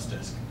Weierstrass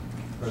disk,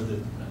 or the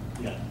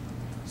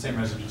same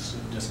residue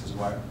disk as a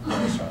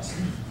Weierstrass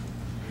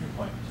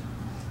point.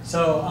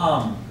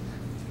 So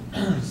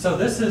so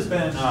this has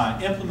been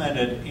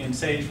implemented in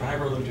Sage for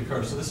hyperelliptic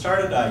curves. So this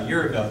started a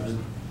year ago.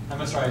 The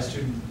MSRI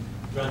student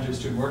ran to a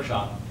student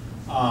workshop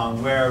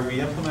where we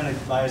implemented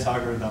Kedlaya's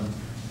algorithm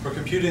for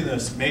computing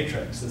this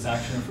matrix, this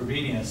action of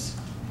Frobenius,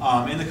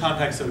 in the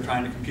context of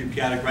trying to compute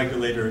p-adic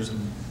regulators and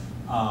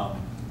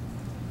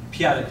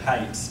p-adic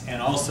heights,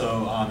 and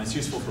also it's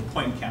useful for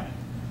point counting.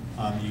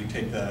 You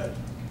take the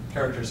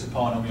characteristic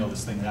polynomial of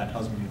this thing, and that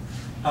tells you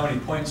how many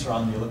points are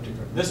on the elliptic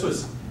curve. This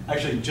was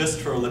actually just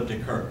for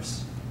elliptic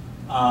curves.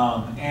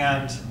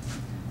 And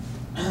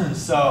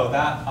so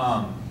that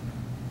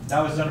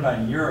was done about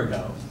a year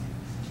ago.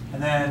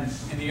 And then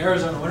in the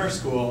Arizona Winter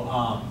School,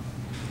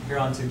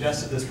 Kiran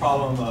suggested this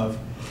problem of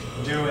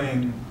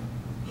doing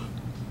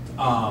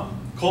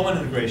Coleman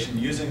integration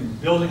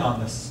building on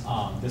this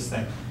this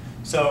thing.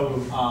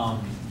 So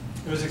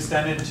it was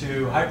extended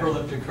to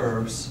hyperelliptic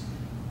curves,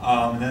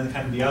 and then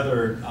kind of the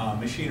other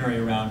machinery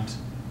around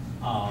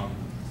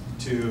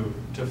to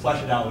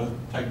flesh it out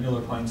with type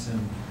Mueller points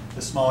and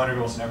the small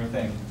integrals and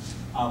everything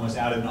was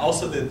added. And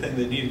also the thing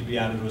that needed to be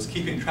added was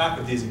keeping track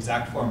of these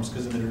exact forms,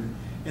 because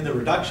in the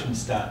reduction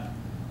step,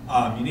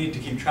 you need to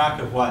keep track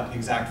of what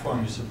exact form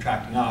you're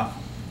subtracting off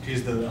to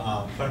use the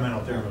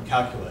fundamental theorem of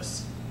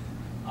calculus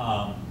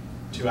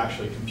to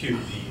actually compute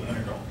the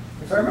integral.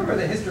 If I remember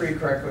the history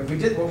correctly,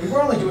 we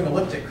were only doing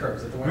elliptic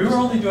curves at the Winter We were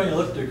only doing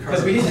elliptic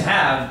curves. because we didn't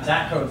have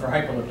that code for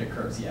hyperelliptic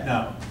curves yet.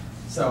 No.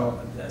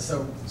 So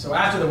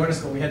after the Winter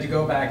School, we had to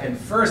go back and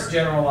first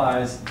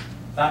generalize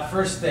that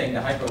first thing to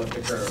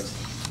hyperelliptic curves.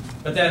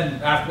 But then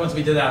once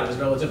we did that, it was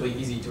relatively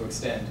easy to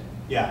extend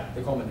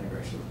the Coleman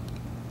integration.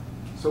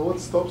 So what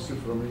stops you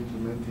from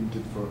implementing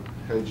it for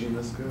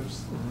hygienous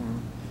curves?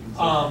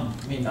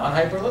 You mean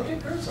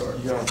non-hyperelliptic curves, or?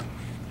 Yeah.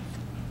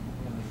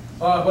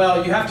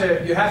 Well, you have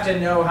to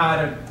know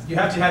how to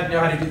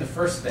do the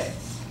first thing.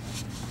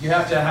 You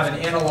have to have an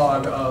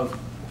analog of.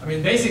 I mean,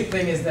 the basic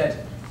thing is that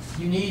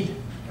you need.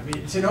 I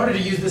mean, in order to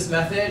use this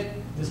method,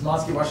 this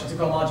Monsky-Washington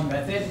cohomology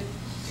method,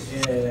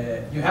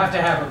 you have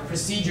to have a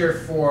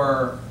procedure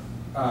for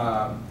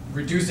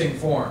reducing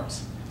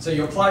forms. So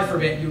you apply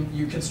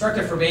you construct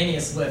a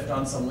Frobenius lift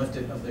on some lift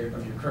of your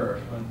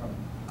curve, on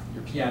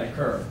your p-adic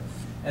curve,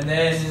 and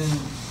then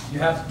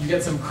you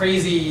get some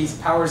crazy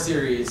power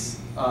series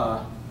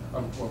of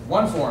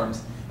one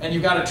forms, and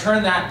you've got to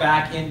turn that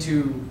back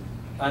into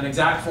an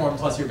exact form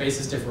plus your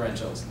basis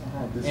differentials.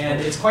 And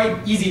it's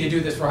quite easy to do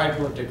this for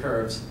hyperelliptic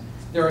curves.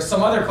 There are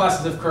some other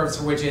classes of curves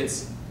for which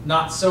it's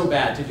not so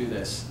bad to do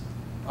this.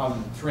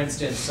 For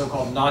instance,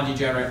 so-called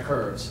non-degenerate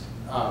curves.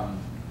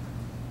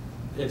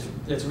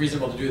 It's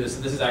reasonable to do this,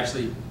 and this is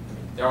actually, I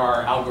mean, there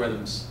are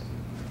algorithms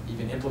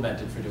even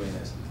implemented for doing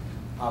this.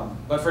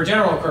 But for a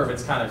general curve,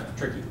 it's kind of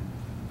tricky.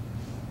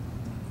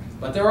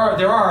 But there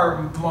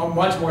are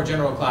much more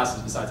general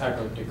classes besides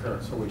hyperelliptic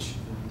curves for which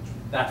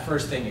that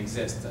first thing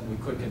exists, and we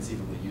could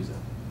conceivably use it.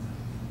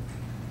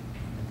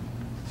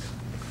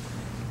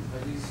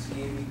 Are these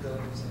CAB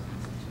curves?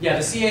 Yeah,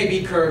 the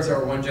CAB curves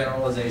are one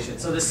generalization.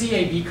 So the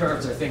CAB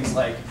curves are things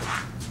like,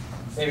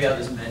 maybe I'll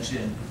just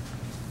mention.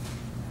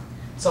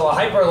 So a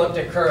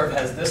hyperelliptic curve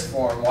has this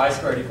form, y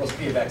squared equals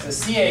p of x.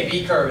 The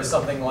CAB curve is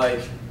something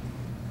like,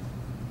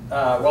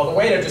 well, the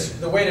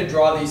way to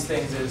draw these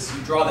things is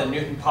you draw the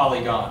Newton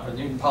polygon, or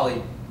Newton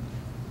polytope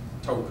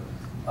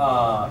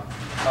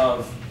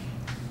of.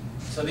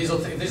 So these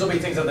will be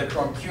things of the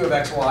form q of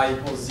xy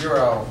equals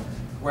 0,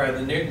 where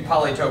the Newton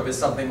polytope is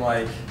something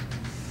like.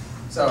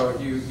 So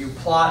you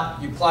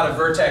plot a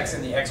vertex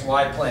in the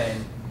xy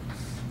plane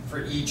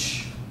for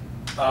each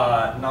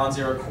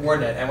non-zero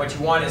coordinate, and what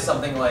you want is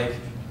something like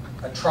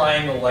a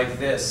triangle like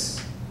this,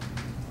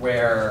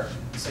 where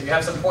so you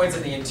have some points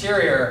in the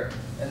interior,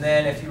 And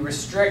then if you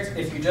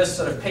just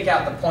sort of pick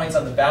out the points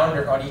on the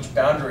boundary, on each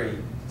boundary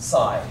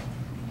side,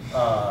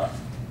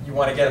 you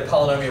want to get a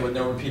polynomial with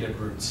no repeated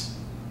roots.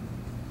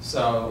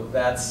 So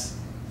that's,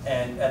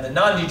 and the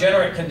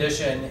non-degenerate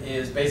condition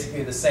is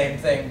basically the same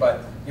thing,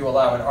 but you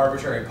allow an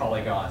arbitrary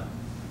polygon.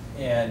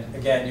 And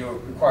again,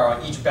 you require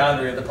on each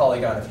boundary of the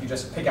polygon, if you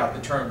just pick out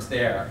the terms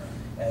there,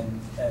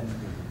 and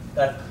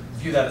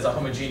view that as a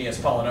homogeneous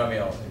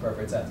polynomial in the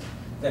appropriate sense,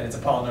 then it's a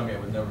polynomial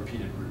with no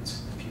repeated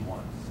roots in P1.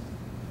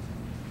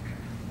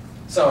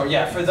 So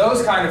yeah, for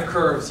those kind of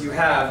curves, you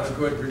have a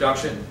good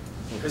reduction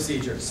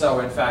procedure. So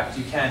in fact,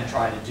 you can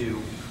try to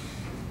do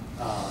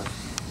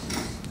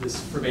this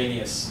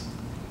Frobenius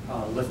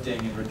lifting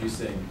and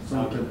reducing.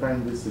 So we can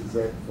find this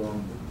exact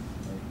form.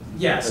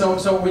 Yeah,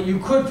 so you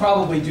could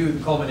probably do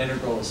the Coleman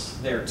integrals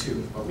there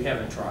too, but we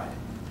haven't tried.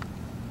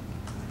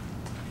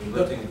 And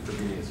lifting and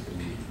Frobenius can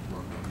be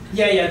more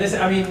complicated. Yeah, this,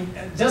 I mean,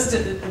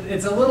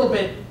 it's a little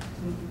bit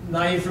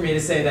naive for me to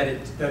say that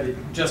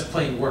it just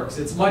plain works.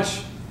 It's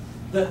much,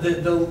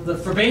 the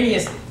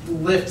Frobenius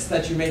lifts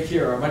that you make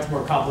here are much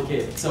more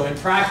complicated. So in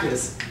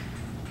practice,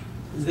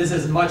 this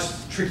is much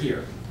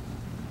trickier.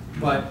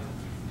 But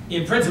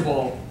in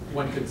principle,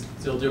 one could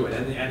still do it.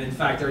 And in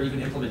fact, there are even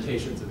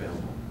implementations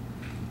available.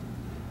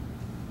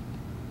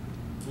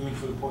 You mean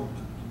for the point?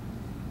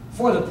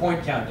 For the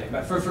point counting,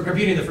 but for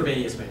computing the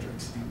Frobenius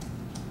matrix.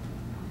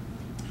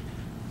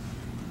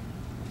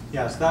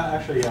 Yes, that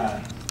actually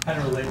kind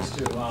of relates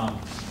to,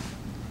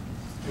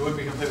 it wouldn't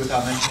be complete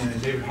without mentioning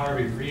that David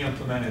Harvey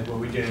re-implemented what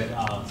we did at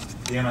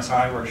the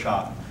MSRI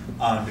workshop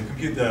to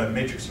compute the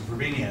matrix of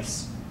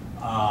Frobenius.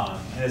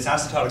 And it's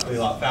asymptotically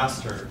a lot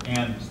faster,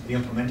 and the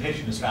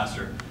implementation is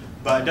faster,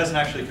 but it doesn't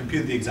actually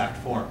compute the exact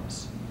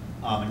forms.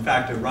 In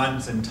fact, it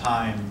runs in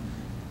time,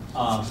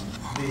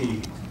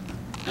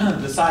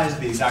 the size of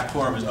the exact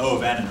form is O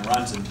of n, and it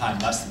runs in time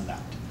less than that.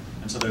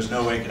 And so there's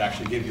no way it could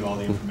actually give you all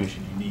the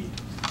information you need,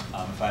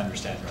 if I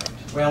understand right.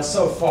 Well,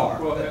 so far.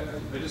 Well, I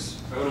want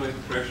to make a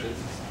correction.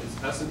 It's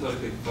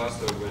asymptotically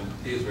faster when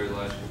p is very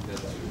large compared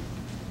to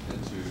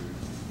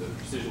the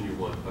precision you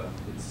want, but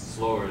it's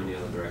slower in the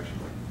other direction.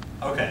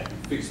 Like Okay.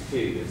 fixed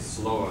p is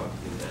slower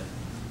in that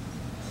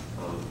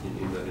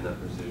in that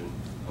precision.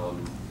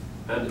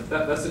 And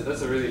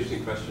that's a really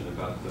interesting question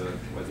about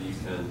whether you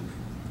can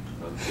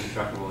keep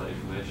track of all that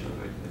information.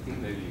 I think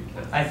maybe you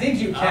can. I think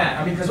you can.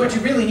 I mean, because what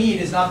you really need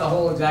is not the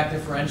whole exact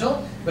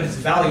differential, but it's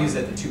values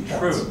at the 2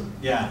 points. True.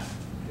 Yeah.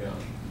 Yeah.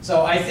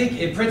 So I think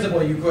in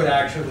principle you could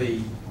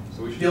actually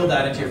So we should build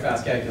that into your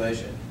fast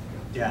calculation.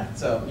 Yeah.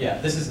 So yeah,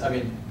 this is, I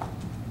mean,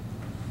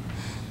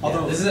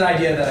 Although this is an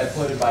idea that I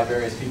floated by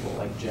various people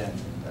like Jen.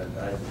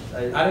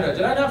 I don't know,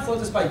 did I not float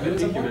this by you I at think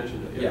some you point?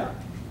 mentioned it. Yeah.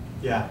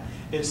 Yeah,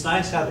 it's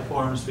nice to have the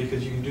forms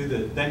because you can do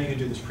then you can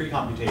do this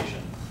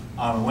pre-computation.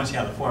 And once you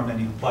have the form, then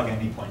you can plug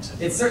any points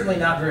in. It's certainly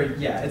not very,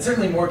 yeah, it's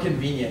certainly more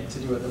convenient to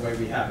do it the way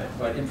we have it.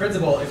 But in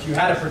principle, if you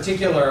had a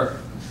particular,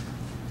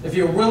 if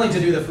you're willing to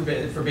do the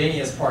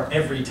Frobenius part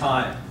every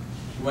time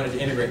you wanted to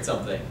integrate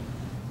something,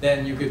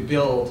 then you could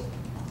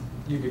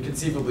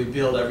conceivably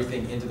build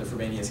everything into the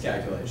Frobenius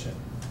calculation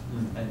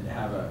and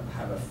have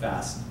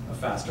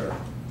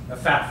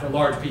for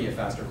large P, a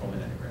faster Coleman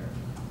integrator.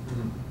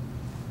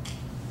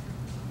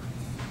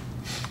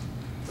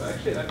 But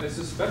actually, I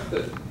suspect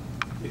that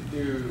if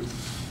you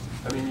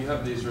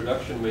have these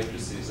reduction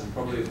matrices, and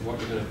probably what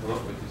you're going to come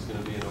up with is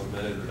going to be an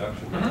augmented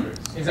reduction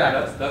matrix.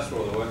 Exactly. That's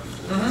where all the work is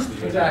going to be. So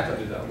you're Exactly.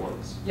 going to do that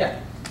once. Yeah.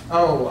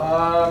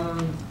 Oh,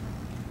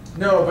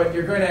 no, but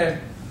you're going to,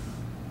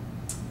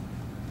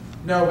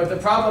 no, but the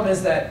problem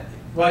is that,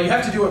 well, you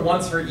have to do it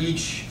once for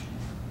each,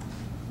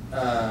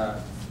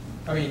 what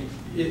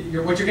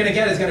you're going to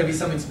get is going to be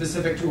something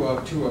specific to a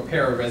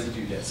pair of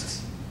residue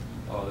disks.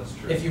 Oh, that's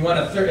true. If you want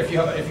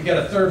if you get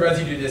a third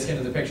residue disk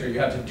into the picture, you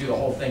have to do the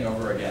whole thing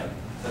over again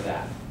for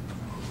that.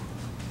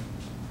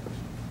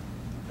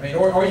 I mean,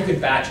 or you could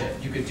batch it.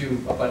 You could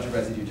do a bunch of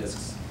residue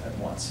disks at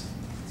once,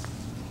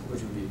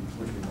 which would be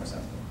more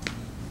sensible.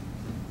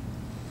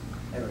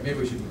 Anyway, maybe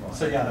we should move on.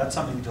 So yeah, that's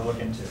something to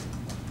look into.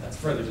 That's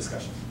further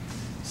discussion.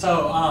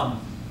 So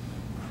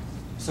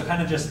so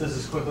kind of just this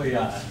is quickly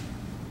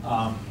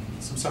some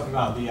stuff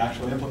about the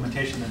actual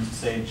implementation in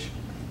Sage.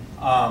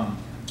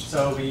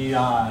 So we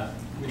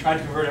tried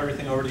to convert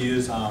everything over to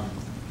use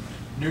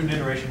Newton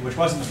iteration, which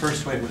wasn't the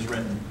first way it was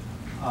written,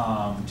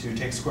 to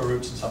take square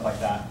roots and stuff like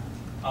that.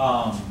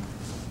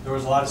 There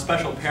was a lot of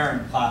special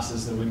parent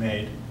classes that we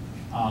made,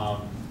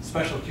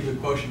 special cubic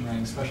quotient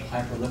ring, special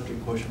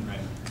hyperelliptic quotient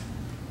ring,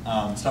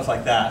 stuff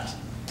like that.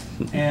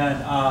 And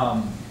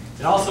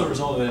it also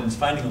resulted in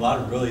finding a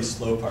lot of really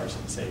slow parts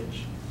in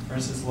Sage. For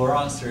instance,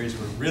 Laurent series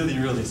were really,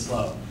 really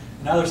slow.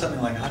 Now they're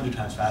something like 100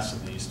 times faster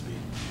than they used to be,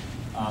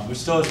 which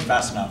still isn't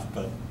fast enough,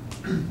 but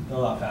they're a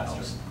lot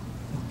faster.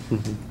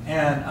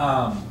 And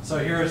so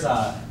here's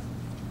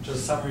just a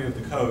summary of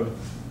the code.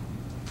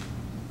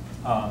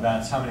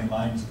 That's how many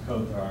lines of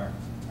code there are,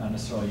 not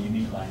necessarily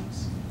unique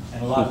lines.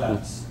 And a lot of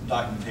that's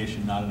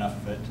documentation, not enough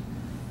of it.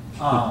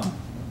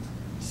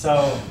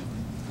 So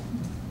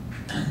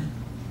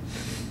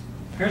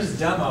here's a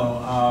demo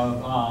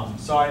of,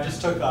 so I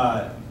just took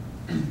the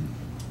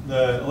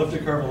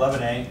elliptic curve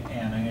 11A,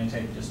 and I'm going to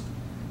take just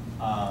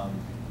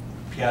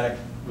p-adic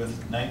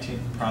with 19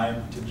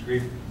 prime to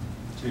degree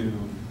to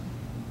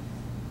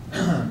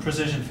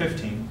precision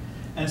 15.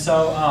 And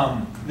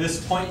so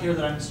this point here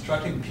that I'm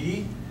constructing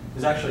P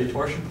is actually a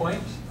torsion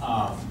point.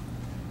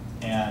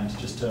 And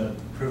just to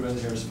prove it,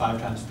 here's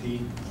 5 times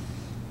P.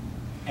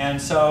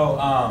 And so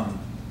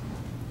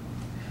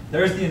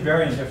there's the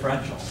invariant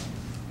differential.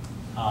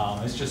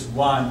 It's just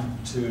 1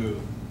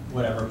 to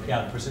whatever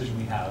p-adic precision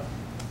we have,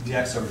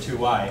 dx over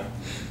 2y.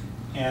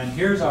 And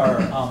here's our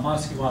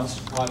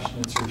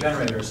Montague-Watch-Schnitzer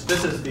generators.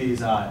 This is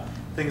these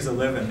things that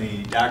live in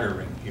the dagger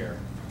ring here.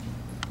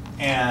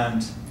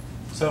 And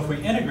so if we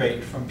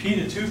integrate from p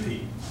to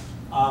 2p,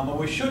 what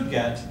we should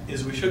get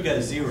is we should get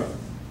a 0.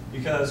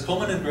 Because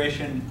Coleman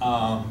integration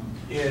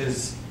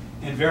is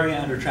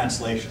invariant under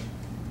translation.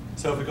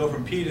 So if we go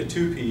from p to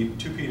 2p,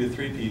 2p to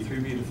 3p,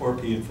 3p to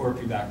 4p, and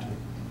 4p back to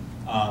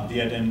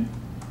the end, and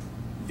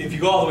if you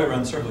go all the way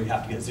around the circle, you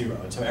have to get 0.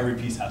 And so every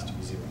piece has to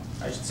be 0.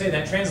 I should say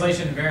that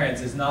translation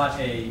invariance is not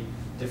a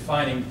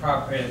defining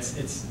property.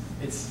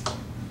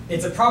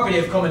 It's a property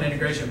of Coleman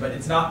integration, but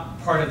it's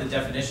not part of the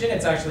definition.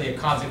 It's actually a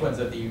consequence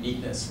of the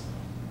uniqueness.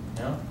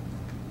 No?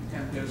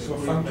 So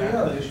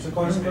it's a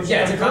consequence.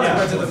 Yeah, it's a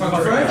consequence of the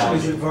Differential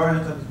is function.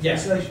 invariant under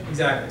Yes, translation.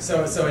 exactly.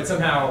 So it's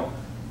somehow,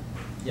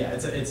 yeah,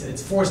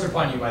 it's forced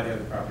upon you by the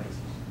other properties.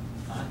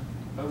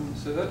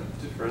 So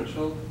that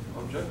differential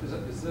object,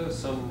 is there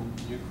some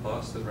new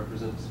class that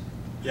represents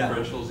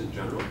differentials in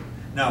general?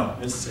 No,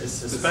 it's a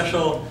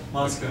special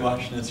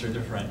Montague-Watch-Schnitzer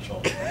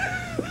differential.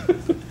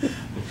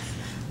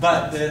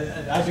 But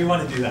I do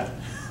want to do that.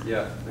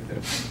 Yeah,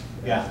 okay.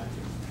 Yeah.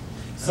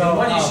 So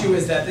one issue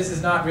is that this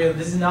is not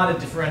a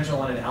differential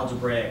on an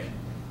algebraic.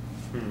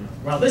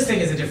 Well, this thing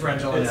is a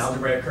differential on an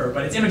algebraic curve,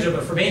 but its image of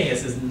a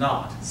Frobenius is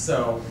not.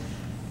 So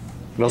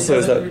and also,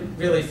 it doesn't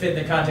really fit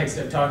in the context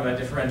of talking about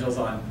differentials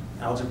on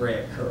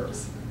algebraic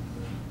curves.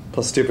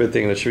 Plus, stupid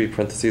thing, that should be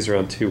parentheses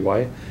around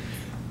 2y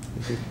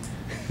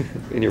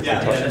in your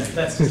print. Yeah,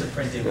 that's just a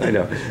printing. I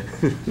know.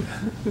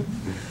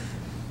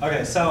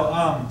 Okay,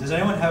 so does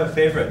anyone have a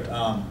favorite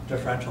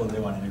differential that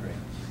they want to integrate?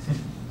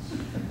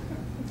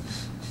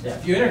 Yeah,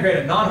 if you integrate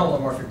a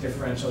non-holomorphic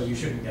differential, you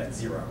shouldn't get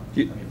 0.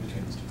 You, between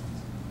these two points.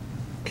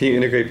 Can you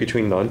integrate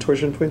between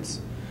non-torsion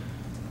points?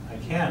 I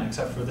can,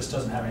 except for this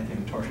doesn't have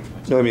anything to torsion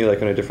points. No, I mean like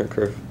on a different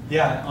curve.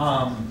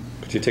 Yeah.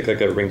 Could you take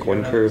like a rank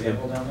 1 curve?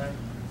 Example down there?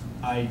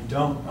 I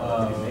don't.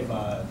 I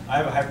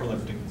have a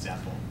hyperelliptic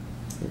example.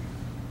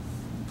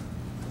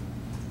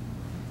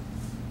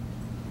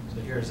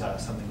 So here's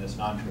something that's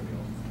non-trivial.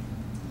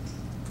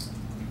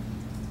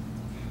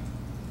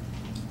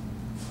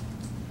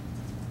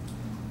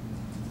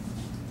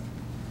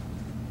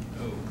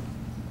 Oh.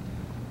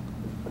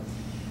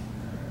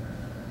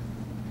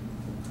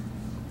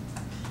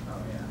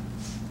 Oh, yeah.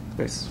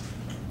 Nice.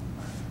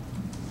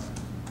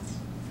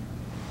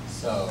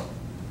 So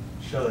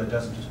show that it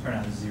doesn't just print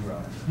out as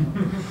 0.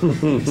 So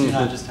you're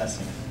not just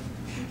testing it.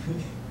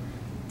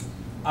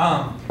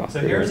 So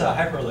here's a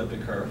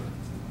hyperelliptic curve.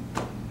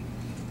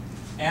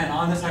 And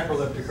on this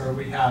hyperelliptic curve,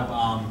 we have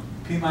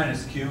P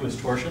minus Q is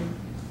torsion.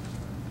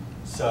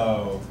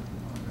 So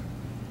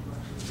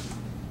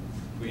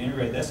we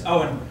integrate this.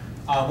 Oh, and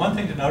one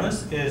thing to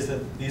notice is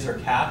that these are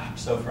cached.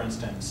 So for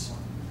instance,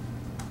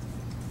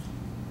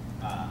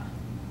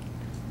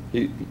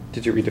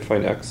 did you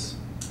redefine X?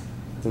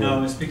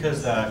 no, it's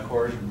because the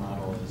coercion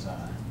model is.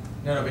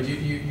 No, but you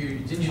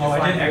didn't you Oh,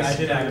 define I X?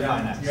 did back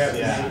redefine up? X, Yeah,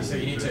 yeah. so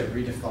you need to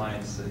redefine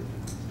X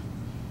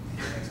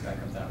back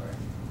up that way.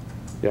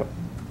 Yep.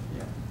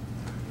 Yeah.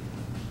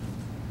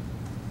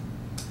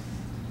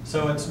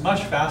 So it's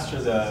much faster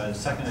the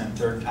second and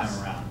third time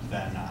around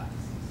than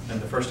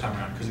the first time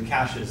around because it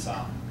caches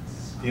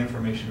the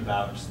information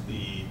about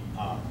the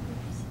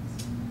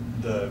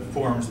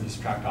forms that you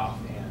subtract off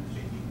and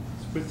the.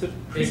 With the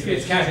Basically, it's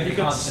previous, caching you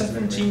got constant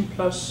memory. 17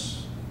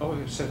 plus, oh,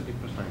 17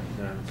 plus 9.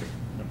 Yeah, okay.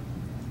 No.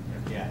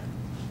 Yeah.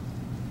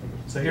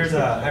 So here's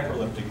a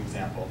hyperelliptic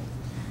example.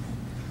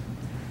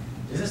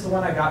 Is this the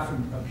one I got from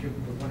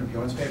one of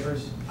Bjorn's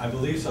papers? I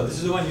believe so. This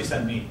is the one you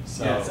sent me.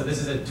 So Yeah, so this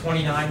is a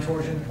 29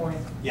 torsion point?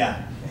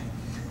 yeah.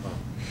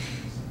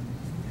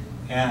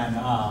 And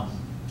Wow.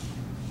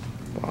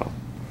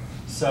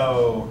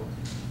 so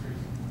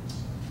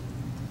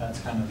that's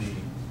kind of the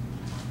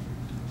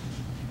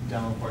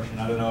demo portion.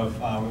 I don't know if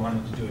we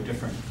wanted to do a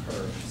different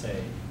curve,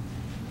 say.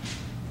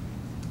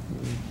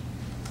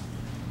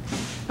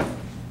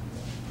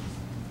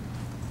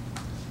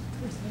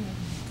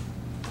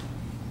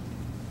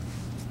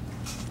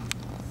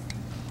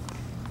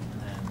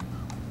 And then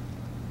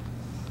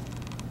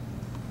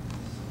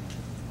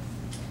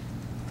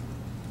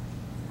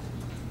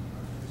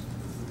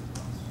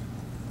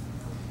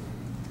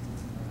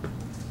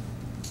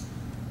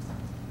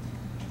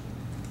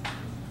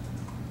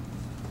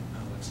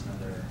what's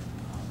another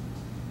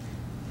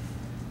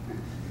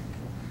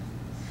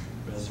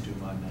residue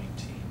mod 19?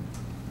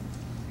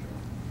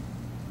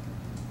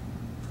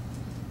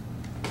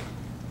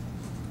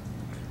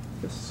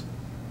 Yes.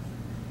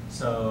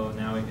 So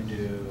now we can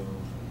do.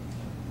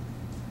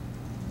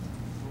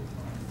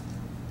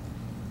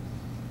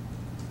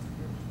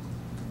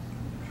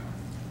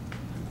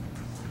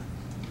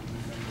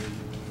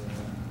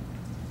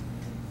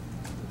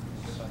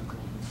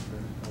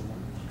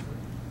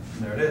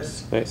 There it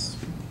is. Nice.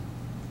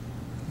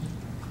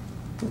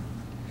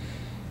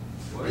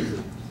 Why is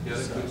it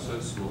theoretically so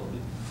small?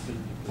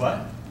 What?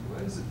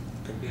 Why is it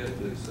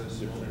theoretically so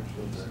small?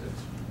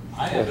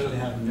 I actually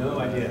have no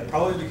idea.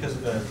 Probably because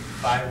of the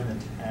 5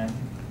 and the 10,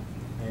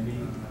 maybe.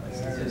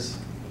 This is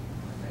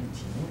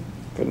 19.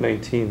 But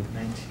 19.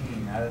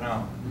 19, I don't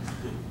know.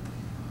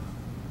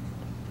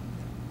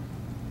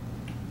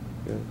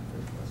 Yeah.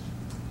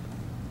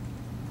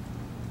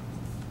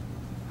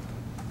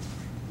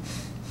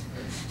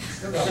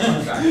 Still got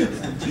one factor.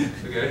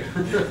 Okay.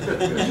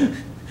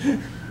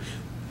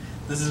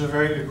 This is a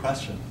very good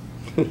question.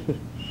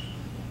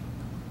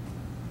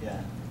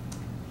 Yeah.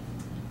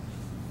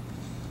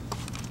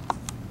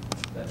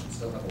 That should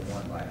still have a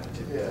 1 by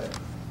attitude. Yeah.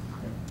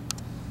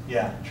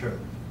 Yeah, true.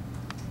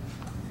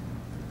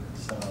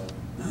 So,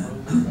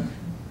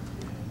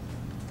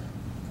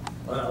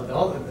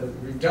 Well,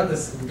 we've done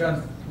this. We've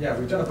done a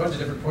bunch of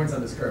different points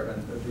on this curve,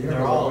 and the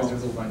integral always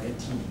resolves by 18. Well,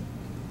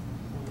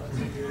 that's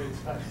what you would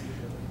expect usually.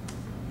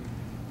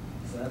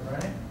 Is that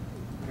right? I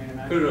mean,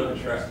 imagine Put it on like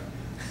the track.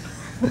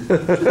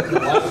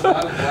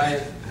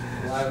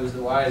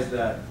 Why is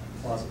that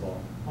plausible?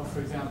 Well,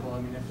 for example,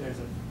 I mean, if there's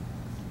a, I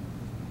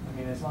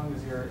mean, as long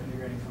as you're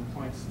integrating from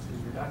points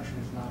whose reduction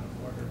is not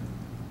of order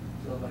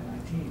 0 by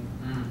 19,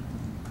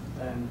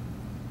 then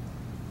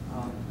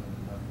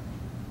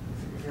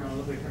if you're going to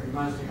look at, you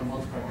might as well take a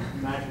multiplier.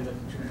 Imagine that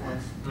the 2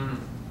 points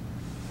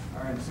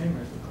are in the same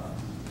residual class.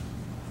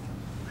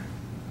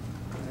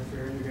 And if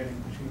you're integrating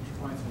between 2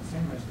 points in the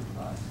same residual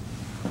class,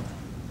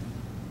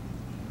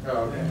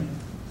 Oh, okay.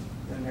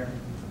 then they're, I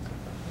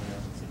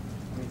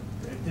mean,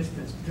 the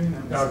distance between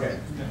them is Okay.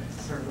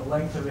 sort of the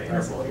length of the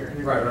interval you're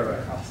integrating Right.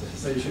 across it.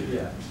 So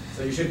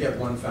you should get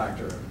one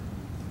factor of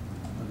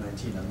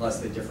 19 unless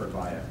they differ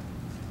by a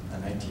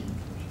 19,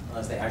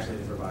 unless they actually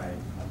differ by A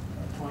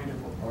point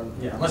of or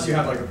unless you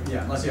have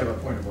unless you have a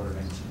point of order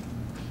 19.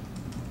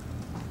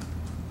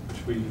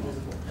 which we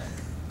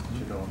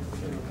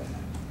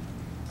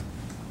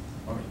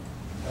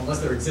Unless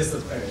there exists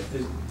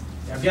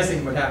I'm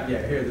guessing what happened.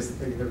 Yeah, here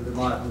the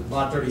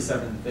mod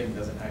 37 thing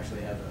doesn't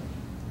actually have a.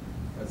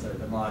 Sorry,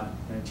 the mod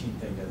 19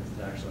 thing doesn't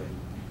actually.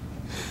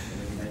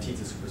 Maybe 19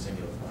 is a super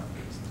singular mod.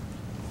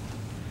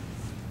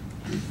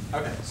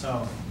 Okay,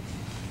 so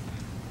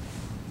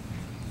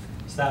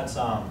that's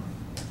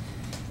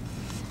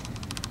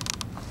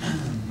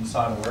you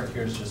saw it work.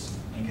 Here's just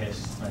in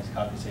case my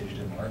copy stage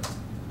didn't work.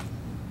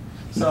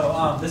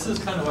 So this is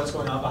kind of what's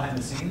going on behind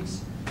the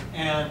scenes,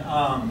 and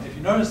if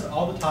you notice,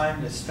 all the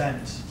time is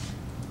spent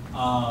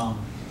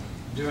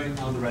doing.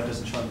 Oh, the red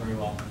doesn't show up very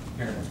well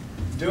here.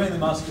 Doing the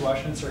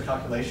Mouse-Gouache insert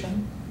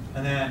calculation,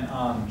 and then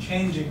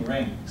changing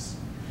rings.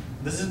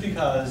 This is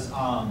because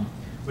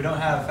we don't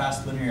have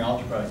fast linear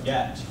algebra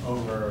yet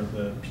over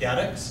the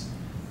p-adics,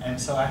 and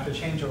so I have to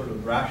change over to the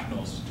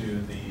rationals to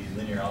do the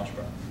linear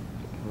algebra.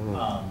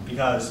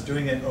 Because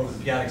doing it over the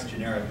p-adics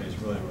generically is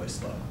really, really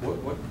slow.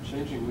 What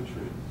changing which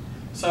ring?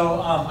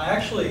 So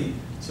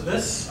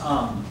this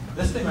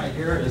thing right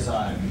here is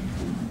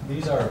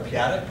these are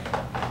p-adic,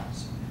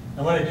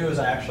 and what I do is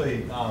I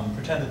actually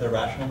pretend that they're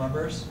rational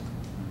numbers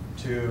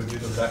to do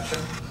the reduction,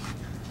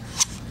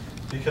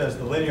 because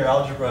the linear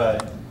algebra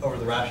over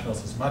the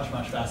rationals is much,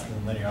 much faster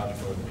than linear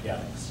algebra over the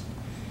p-adics.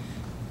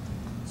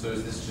 So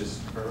is this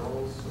just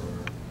kernels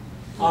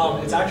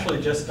or? It's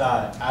actually just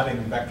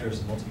adding vectors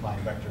and multiplying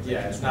vectors.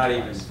 Yeah, it's not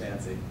even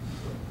fancy.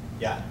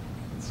 Yeah.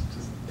 It's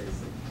just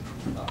basic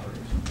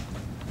operation.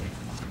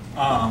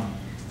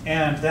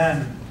 And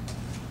then,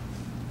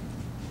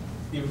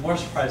 even more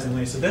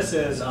surprisingly, so this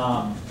is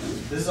all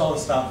the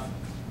stuff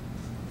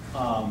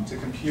to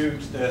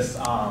compute this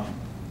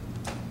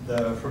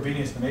the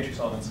Frobenius and the matrix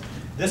elements.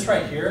 This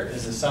right here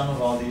is the sum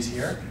of all these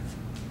here,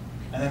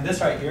 and then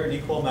this right here an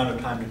equal amount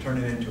of time to turn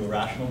it into a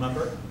rational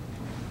number,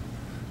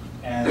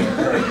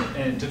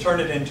 and to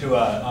turn it into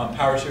a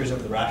power series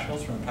over the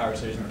rationals from the power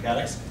series of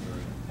mechanics.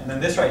 And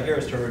then this right here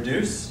is to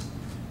reduce,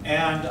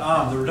 and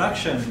the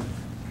reduction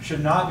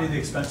should not be the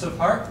expensive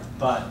part,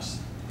 but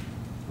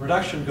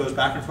reduction goes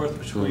back and forth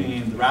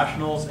between the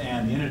rationals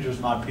and the integers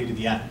mod p to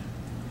the n.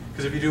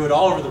 Because if you do it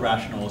all over the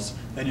rationals,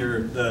 then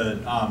the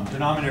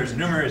denominators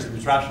and numerators of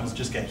these rationals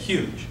just get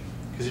huge,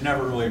 because you're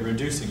never really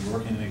reducing, you're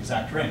working in an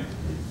exact ring.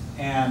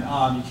 And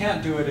you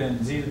can't do it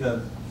in z to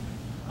the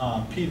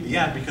p to the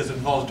n because it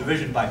involves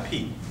division by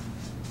p,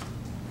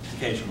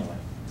 occasionally.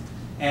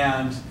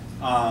 And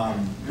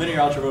linear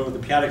algebra over the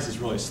p-adics is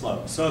really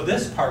slow. So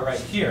this part right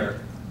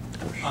here,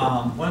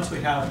 once we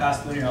have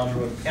fast linear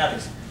algebra over the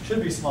p-adics,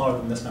 should be smaller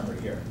than this number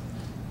here.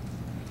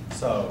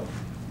 So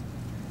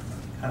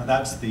kind of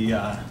that's the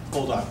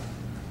hold-up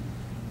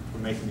for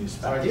making these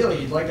So fast.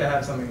 ideally, you'd like to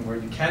have something where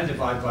you can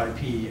divide by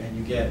p and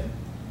you get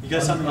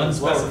something with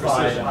lower unspecified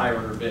precision. higher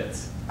order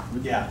bits.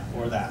 Yeah,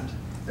 or that.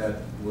 that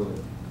will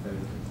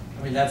benefit.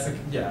 I mean, that's the,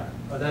 yeah.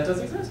 Oh, that does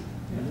exist?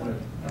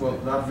 Well,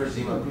 not for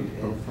CMOP, it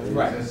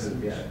Right. exists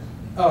in PADIC.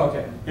 Oh,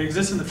 okay. It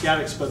exists in the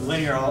Fiatics, but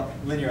linear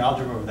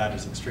algebra with that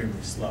is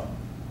extremely slow.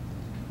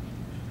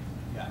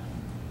 Yeah.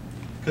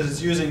 Because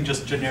it's using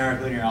just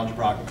generic linear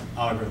algebra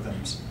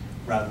algorithms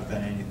rather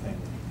than anything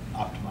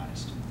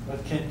optimized.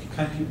 But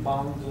can't you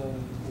bound the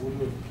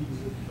order of p's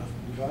of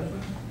divided?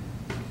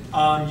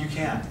 You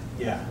can,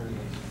 yeah.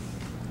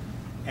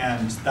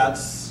 And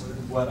that's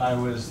what I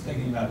was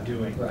thinking about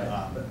doing. Right.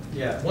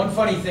 Yeah. One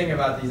funny thing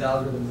about these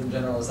algorithms in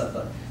general is that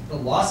the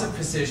loss of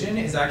precision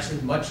is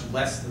actually much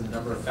less than the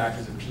number of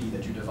factors of p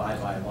that you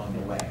divide by along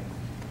the way.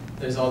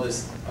 There's all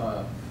this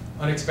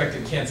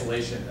unexpected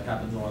cancellation that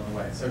happens along the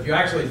way. So if you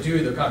actually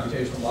do the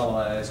computational model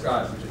that I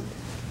described, which is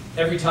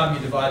every time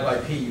you divide by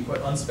p, you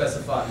put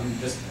unspecified, you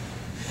just,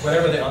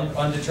 whatever the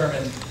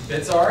undetermined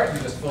bits are, you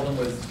just fill them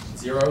with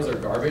zeros or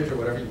garbage or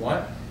whatever you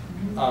want.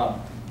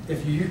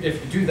 If you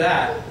do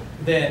that,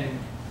 then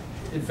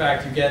in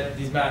fact you get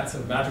these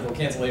magical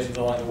cancellations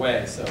along the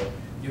way. So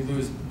you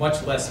lose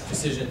much less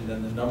precision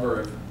than the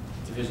number of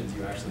divisions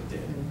you actually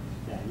did.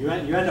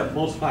 Yeah, you end up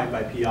multiplying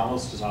by p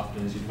almost as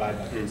often as you divide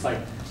by p. It's like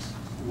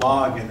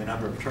log in the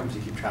number of terms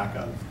you keep track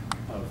of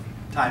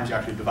times you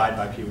actually divide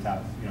by p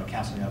without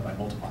canceling out by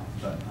multiplying.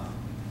 But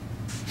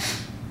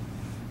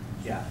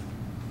yeah.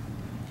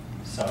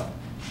 So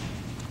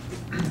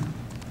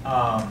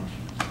and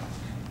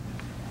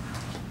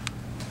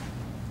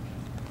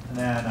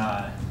then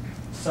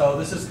so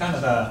this is kind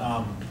of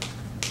the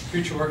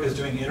future work is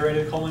doing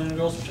iterated Coleman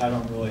integrals, which I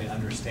don't really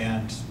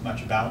understand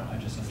much about. I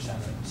just understand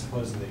that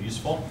supposedly they're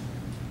useful.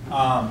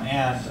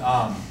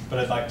 But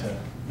I'd like to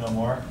know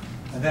more.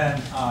 And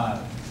then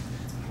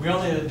we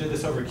only did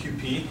this over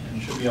QP, and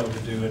you should be able to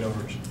do it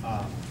over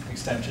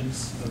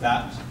extensions of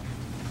that.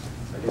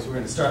 I guess we're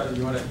going to start.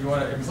 You want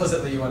to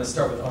implicitly you want to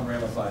start with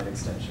unramified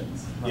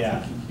extensions.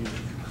 Yeah.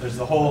 There's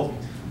the whole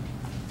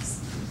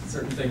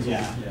certain things.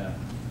 Yeah. Will be, yeah.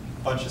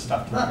 Bunch of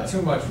stuff to look Not at.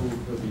 too much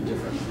will be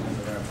different in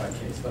the ramified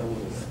case, but a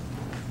little bit.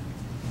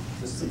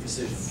 Just some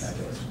precision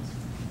calculations.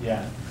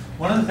 Yeah.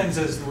 One of the things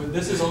is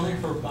this is only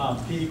for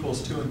p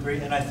equals 2 and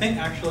 3, and I think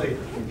actually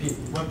when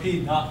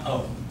p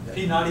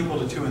not equal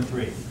to 2 and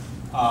 3,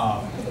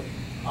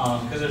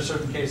 because there's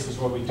certain cases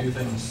where we do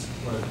things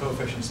where the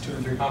coefficients 2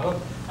 and 3 pop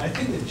up. I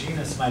think the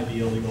genus might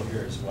be illegal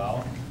here as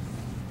well.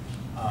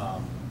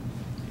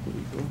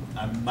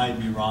 I might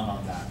be wrong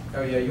on that.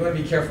 Oh yeah, you want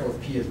to be careful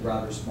if p is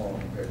rather small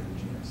compared to the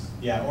genus.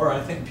 Yeah, or I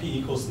think p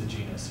equals the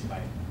genus. You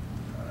might.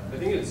 I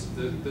think it's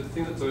the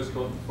thing that's always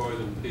come forward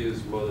when p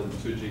is more than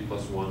 2g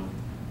plus 1,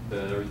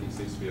 then everything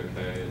seems to be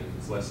okay, and if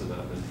it's less than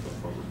that, then it's no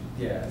problem.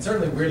 Yeah, and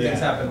certainly weird things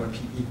happen when p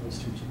equals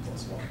 2g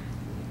plus 1.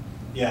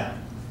 Yeah.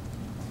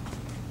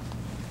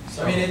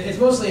 So, I mean, it's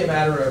mostly a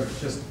matter of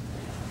just,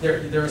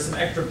 there are some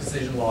extra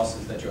precision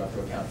losses that you have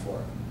to account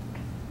for.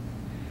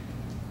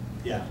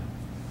 Yeah.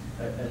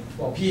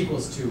 Well, p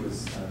equals 2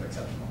 is kind of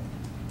exceptional.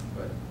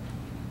 But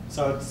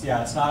so it's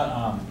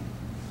not,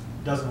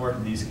 doesn't work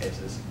in these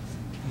cases.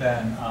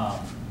 Then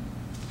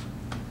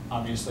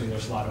obviously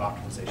there's a lot of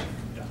optimization.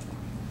 Yeah.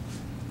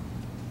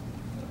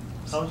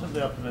 How much of the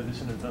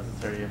optimization is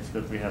necessary if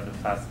we have the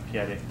fast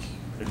p-adic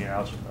linear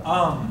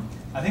algebra?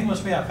 I think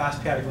once we have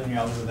fast p-adic linear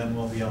algebra, then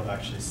we'll be able to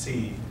actually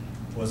see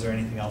was there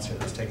anything else here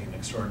that's taking an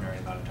extraordinary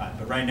amount of time.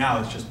 But right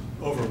now it's just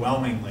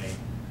overwhelmingly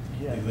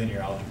the linear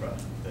algebra.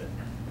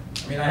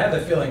 I mean, I have the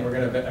feeling we're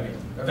going to, I mean,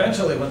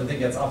 eventually when the thing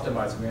gets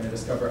optimized, we're going to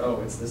discover,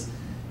 oh, it's this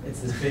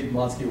big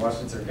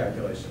Monsky-Washington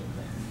calculation.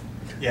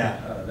 Yeah.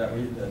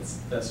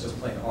 That's just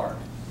plain hard.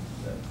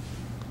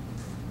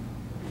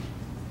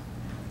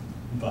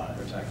 But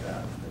protect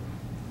that.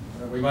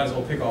 We might as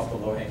well pick off the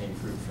low-hanging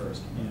fruit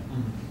first. Yeah.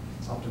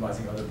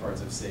 Optimizing other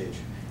parts of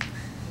Sage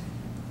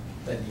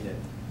that need it.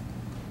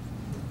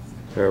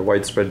 There are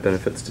widespread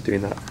benefits to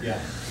doing that. Yeah.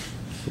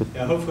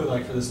 Yeah, hopefully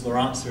like for this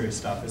Laurent series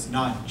stuff, it's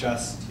not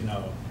just,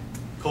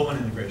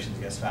 Coleman integration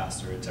gets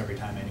faster, it's every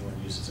time anyone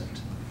uses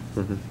it.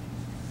 Mm-hmm.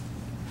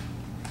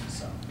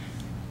 So,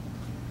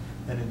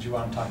 and did you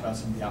want to talk about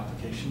some of the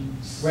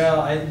applications? Well,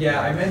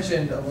 I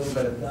mentioned a little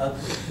bit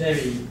of,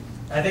 maybe,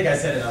 I think I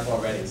said enough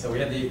already. So we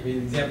had the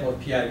example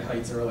of p-adic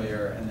heights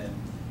earlier, and then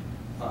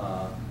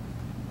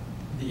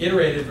the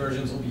iterated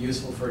versions will be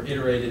useful for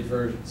iterated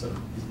versions, so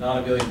these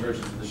non-abelian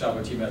versions of the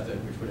Chabotier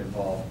method, which would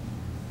involve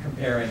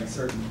comparing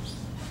certain,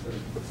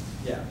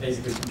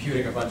 basically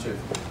computing a bunch of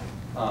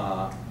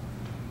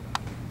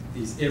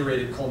these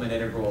iterated Coleman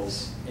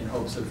integrals in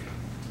hopes of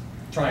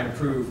trying to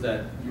prove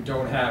that you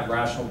don't have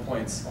rational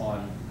points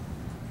on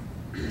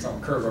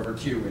some curve over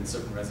Q in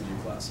certain residue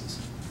classes.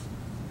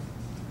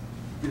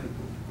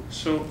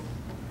 So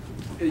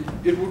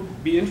it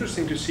would be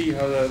interesting to see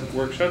how that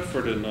works out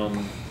for the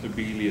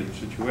non-abelian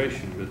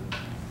situation. But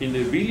in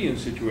the abelian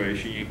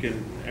situation, you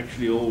can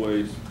actually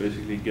always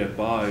basically get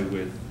by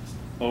with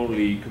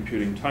only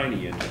computing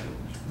tiny integrals.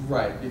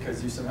 Right,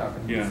 because you somehow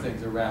can move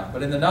things around.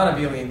 But in the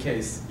non-abelian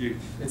case,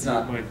 it's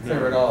not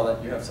clear at all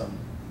that you have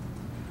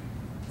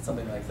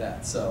something like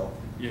that. So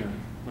yeah,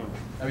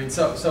 I mean,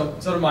 so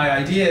sort of my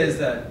idea is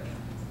that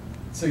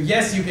so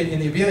yes, you can, in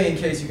the abelian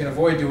case, you can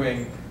avoid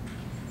doing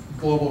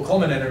global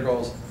Coleman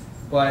integrals,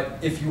 but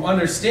if you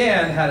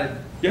understand how to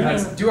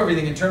do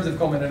everything in terms of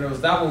Coleman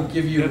integrals, that will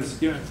give you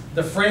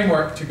the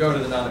framework to go to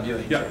the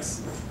non-abelian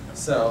case.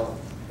 So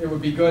it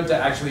would be good to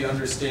actually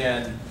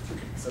understand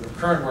sort of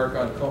current work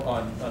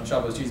on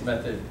Chabot-G's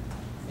method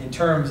in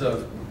terms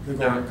of the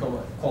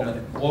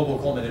global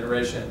Coleman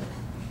iteration,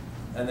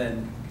 and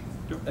then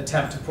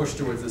attempt to push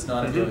towards this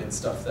non-abelian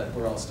stuff that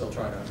we're all still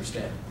trying to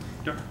understand.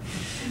 I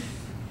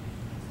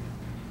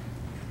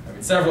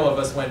mean, several of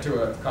us went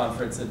to a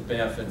conference in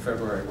Banff in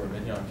February where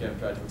Mignon and Kim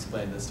tried to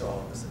explain this to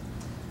all of us.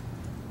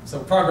 So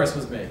progress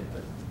was made,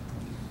 but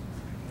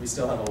we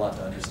still have a lot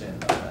to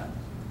understand about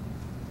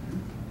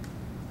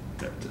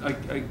that.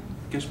 I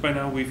guess by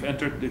now we've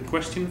entered the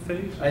question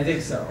phase? I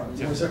think so.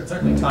 We're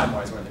certainly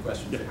time-wise, we're in the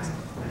question phase.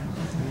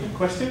 Any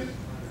question?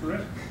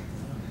 Correct?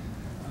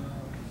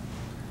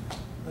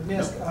 Let me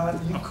ask,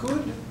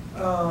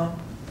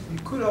 you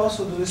could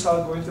also do this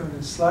algorithm in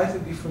a slightly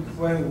different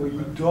way where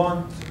you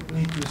don't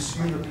need to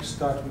assume that you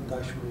start with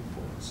Dashwood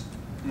reports.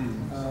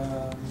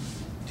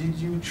 Did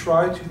you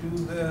try to do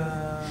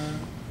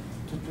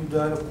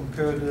that or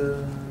compare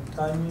the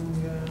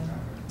timing?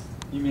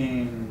 You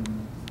mean,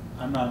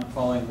 I'm not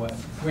following what?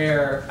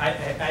 Where,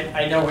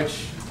 I know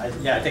which,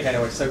 yeah, I think I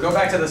know which. So go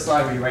back to the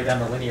slide where you write down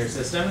the linear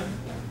system.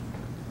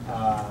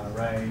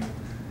 Right.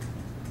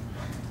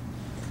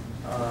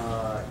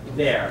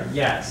 There,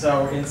 yeah.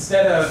 So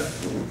instead of,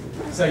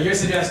 so you're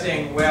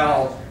suggesting,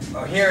 well,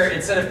 here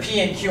instead of P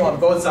and Q on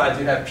both sides,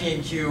 you'd have P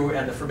and Q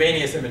and the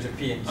Frobenius image of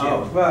P and Q.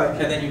 Oh, right.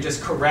 And then you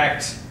just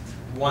correct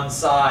one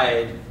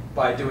side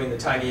by doing the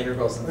tiny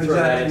integrals and throw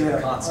that into the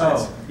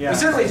constants. Oh, yeah. We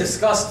certainly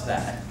discussed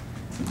that.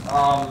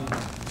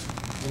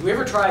 Did we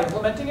ever try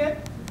implementing it?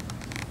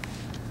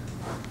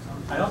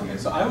 I don't think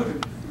so. I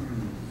would.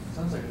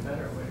 Sounds like a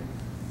better way.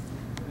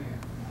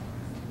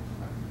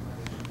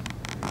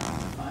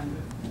 Find it.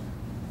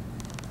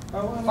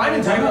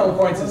 Finding terminal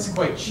points is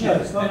quite cheap. Yeah,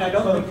 it's not, And I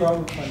don't it's not a think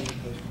problem finding the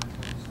points.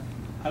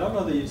 I don't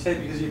know that you'd say,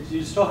 because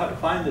you still have to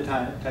find the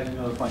tiny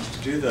integral points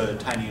to do the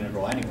tiny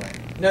integral anyway.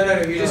 No,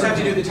 you just have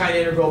to do the tiny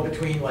integral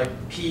between like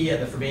P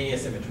and the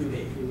Frobenius image of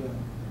P.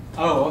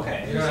 Oh,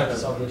 okay. You don't have to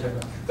solve the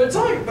technical. But it's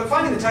only, but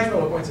finding the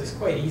technical points is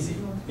quite easy.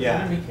 There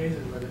are many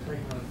cases where the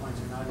technical points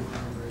are not even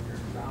over your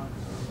bound.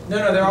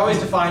 No, they're always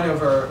defined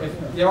over.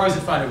 They're always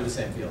defined over the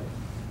same field.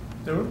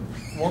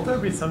 Won't there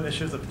be some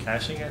issues of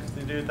caching if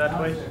you do it that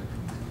way?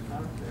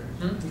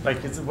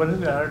 Like, wouldn't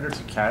it be harder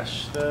to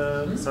cache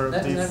the sort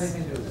of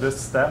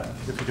this step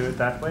if you do it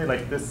that way?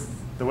 Like this,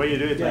 the way you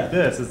do it like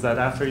this is that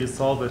after you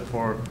solve it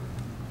for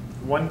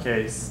one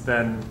case,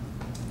 then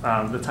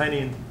the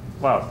tiny,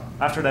 well,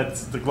 after that,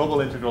 the global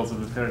integrals will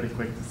be fairly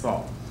quick to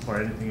solve for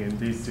anything in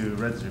these two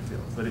residue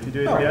fields. But if you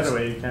do it the other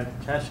way, you can't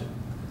cache it.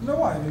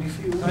 No, I mean, if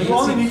you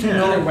only need to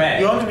know,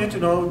 you only need to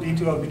know the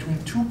integral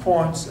between 2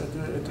 points at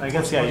the I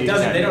guess, yeah, It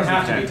doesn't. They don't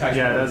have to be technical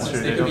Yeah, that's points.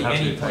 true. They could be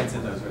any points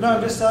in those.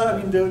 No, just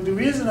I mean, the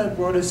reason I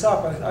brought this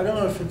up, I don't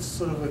know if it's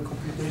sort of a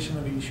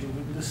computational issue,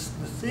 but the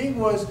thing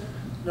was,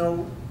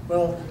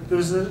 well, there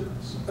was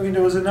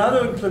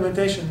another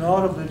implementation,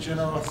 not of the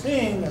general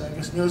thing, and I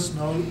guess Niels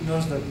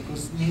knows that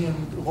because me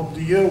and Rob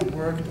Dieu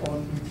worked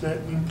on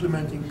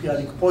implementing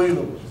periodic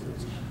polynomial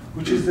methods,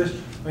 which is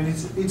I mean,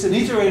 it's an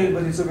iterated,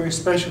 but it's a very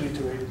special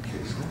iterated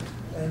case.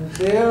 And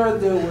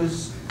there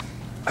was,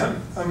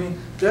 I mean,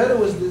 there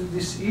was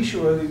this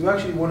issue where you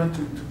actually wanted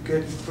to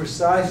get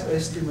precise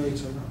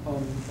estimates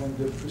on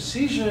the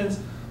precisions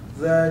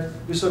that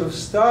you sort of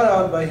start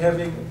out by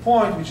having a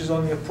point which is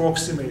only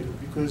approximated,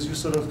 because you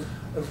sort of,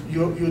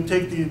 you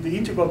take the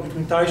integral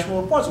between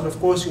Teichmuller points, and of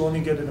course you only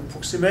get an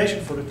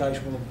approximation for the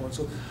Teichmuller point.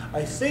 So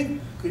I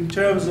think in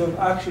terms of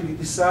actually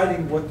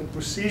deciding what the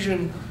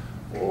precision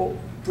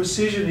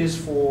is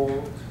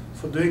for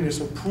doing this,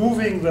 or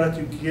proving that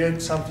you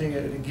get something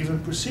at a given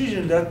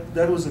precision,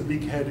 that was a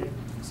big headache.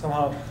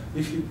 Somehow,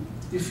 if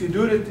you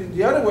do it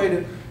the other way,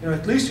 then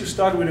at least you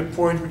start with a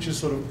point which is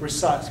sort of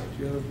precise. Right?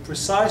 You have a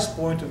precise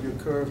point of your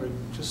curve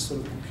and just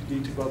sort of compute the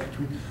integral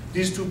between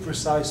these 2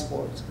 precise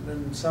points. And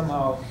then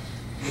somehow,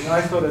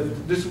 I thought that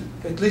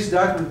at least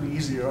that would be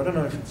easier. I don't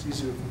know if it's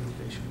easier for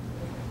computation.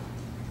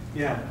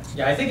 Yeah,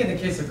 I think in the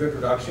case of good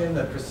reduction,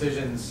 the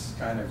precisions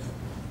kind of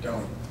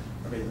don't.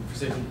 I mean,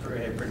 precision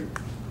pretty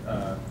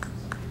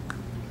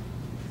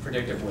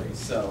predictably.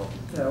 So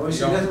yeah, well,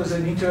 that was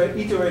an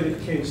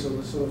iterated case of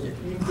the sort of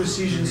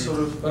imprecision sort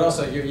of. But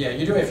also, if you're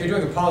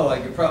doing a poly,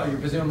 like you're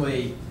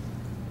presumably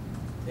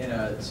in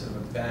a sort of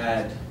a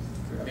bad.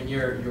 I mean,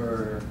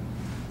 you're.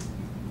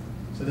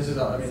 So this is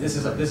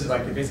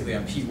like you're basically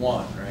on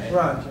P1, right?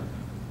 Right.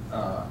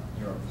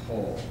 You're a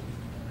pole.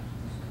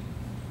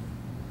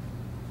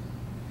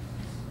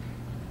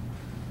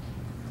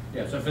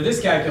 Yeah. So for this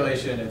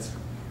calculation, it's.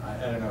 I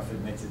don't know if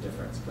it makes a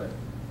difference, but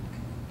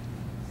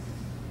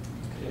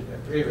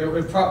we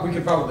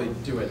could probably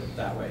do it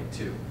that way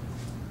too.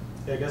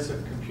 Yeah, I guess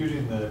if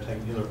computing the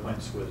Taylor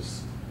points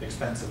was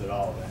expensive at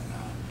all,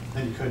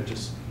 then you could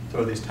just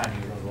throw these tiny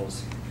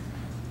intervals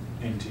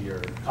into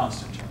your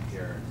constant term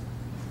here.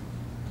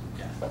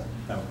 Yeah.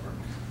 That would work.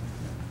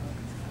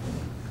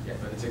 Yeah,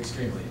 but it's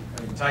extremely,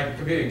 I mean,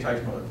 computing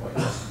Teichmuller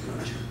points.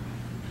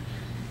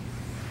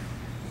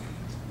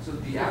 So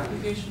the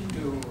application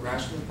to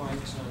rational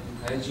points on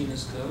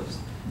homogeneous curves,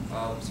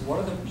 so what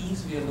are the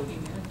P's we are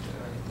looking at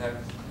in that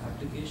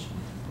application?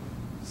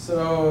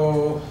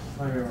 So,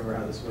 let me remember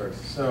how this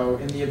works. So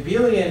in the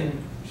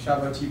abelian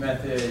Chabot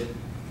method,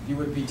 you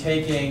would be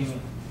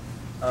taking,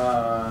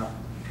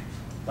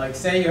 like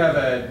say you have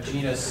a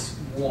genus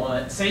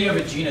 1, say you have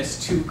a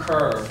genus 2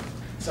 curve,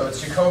 so it's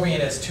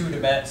Jacobian as 2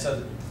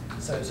 dimensional,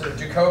 so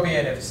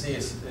Jacobian is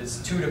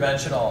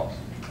 2-dimensional,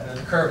 and then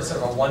the curve is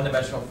sort of a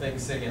 1-dimensional thing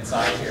sitting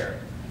inside here.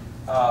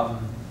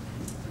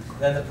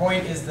 Then the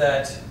point is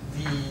that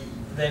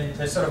then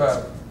there's sort of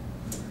a,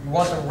 you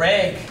want the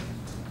rank,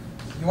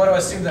 you want to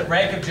assume that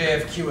rank of J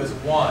of Q is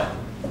 1.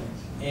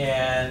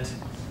 And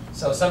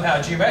so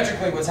somehow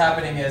geometrically what's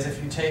happening is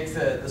if you take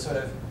the sort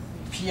of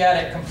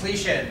p-adic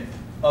completion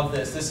of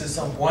this is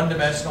some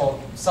 1-dimensional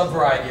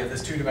subvariety of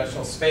this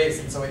 2-dimensional space,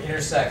 and so it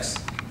intersects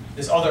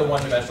this other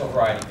 1-dimensional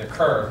variety, the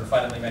curve,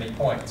 infinitely many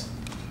points.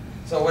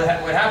 So what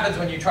happens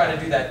when you try to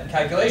do that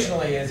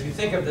calculationally is you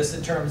think of this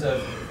in terms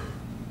of,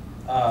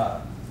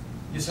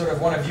 you sort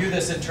of want to view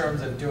this in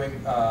terms of doing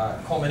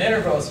Coleman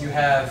integrals. You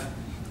have,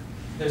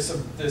 there's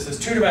this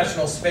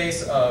 2-dimensional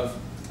space of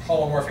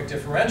holomorphic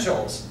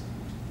differentials,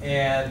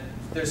 and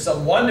there's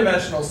some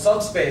 1-dimensional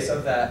subspace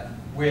of that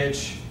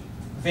which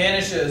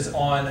vanishes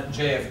on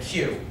J of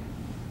Q,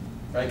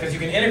 right? Because you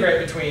can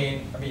integrate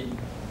between, I mean,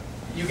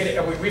 you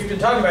can, we've been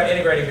talking about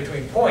integrating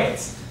between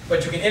points,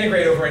 but you can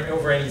integrate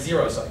over any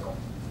zero cycle.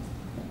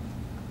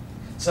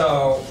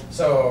 So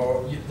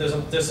there's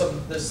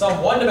some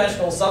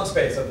 1-dimensional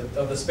subspace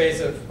of the space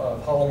of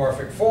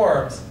holomorphic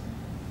forms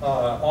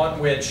on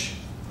which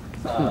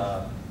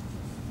the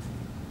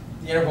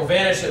integral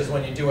vanishes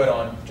when you do it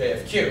on J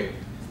of Q.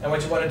 And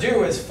what you want to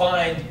do is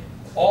find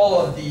all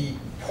of the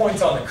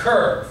points on the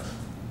curve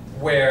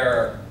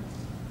where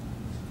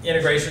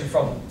integration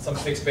from some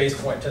fixed base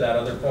point to that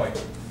other point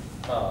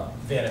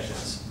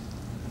vanishes.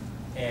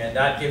 And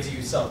that gives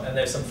you some, and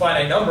there's some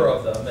finite number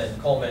of them,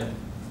 and Coleman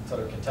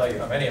sort of can tell you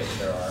how many of them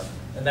there are.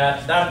 And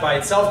that by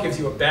itself gives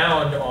you a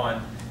bound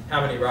on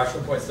how many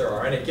rational points there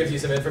are, and it gives you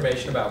some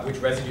information about which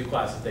residue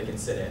classes they can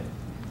sit in,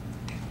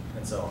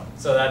 and so on.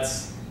 So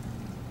that's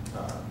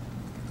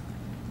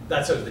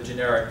sort of the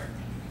generic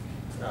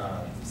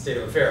state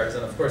of affairs.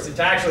 And of course,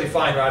 to actually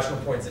find rational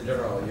points in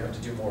general, you have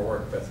to do more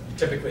work. But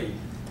typically,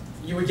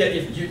 you'd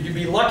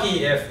be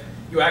lucky if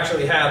you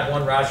actually had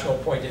one rational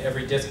point in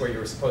every disk where you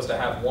were supposed to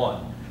have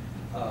one.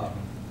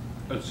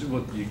 That's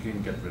what you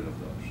can get rid of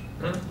those.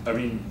 I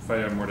mean,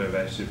 via more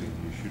diversity,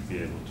 you should be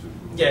able to.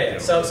 Yeah.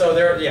 So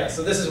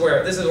this is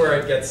where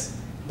it gets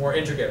more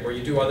intricate, where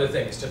you do other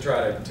things to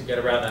try to get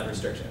around that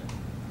restriction.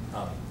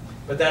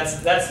 But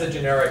that's the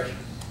generic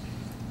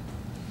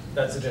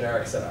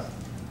setup.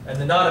 And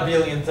the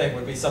non-abelian thing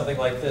would be something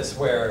like this,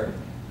 where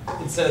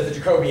instead of the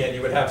Jacobian,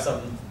 you would have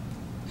some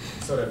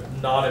sort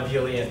of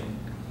non-abelian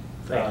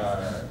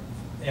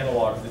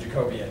analog of the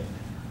Jacobian,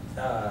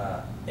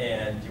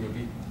 and you would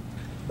be.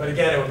 But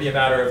again, it would be a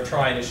matter of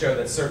trying to show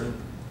that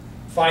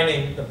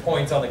finding the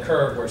points on the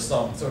curve where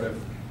some sort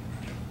of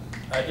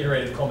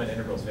iterated Coleman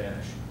integrals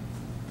vanish.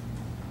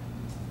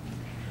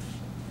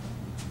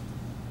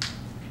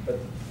 But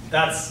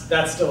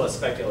that's still a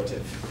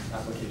speculative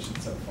application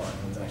so far. No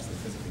one's actually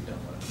physically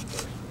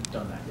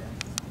done that yet.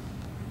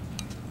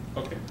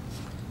 Okay,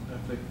 I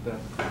think that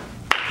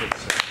makes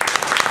sense.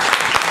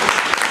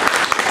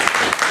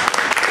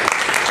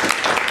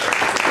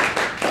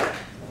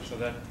 So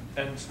that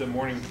ends the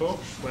morning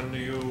talks. When do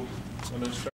you want to start?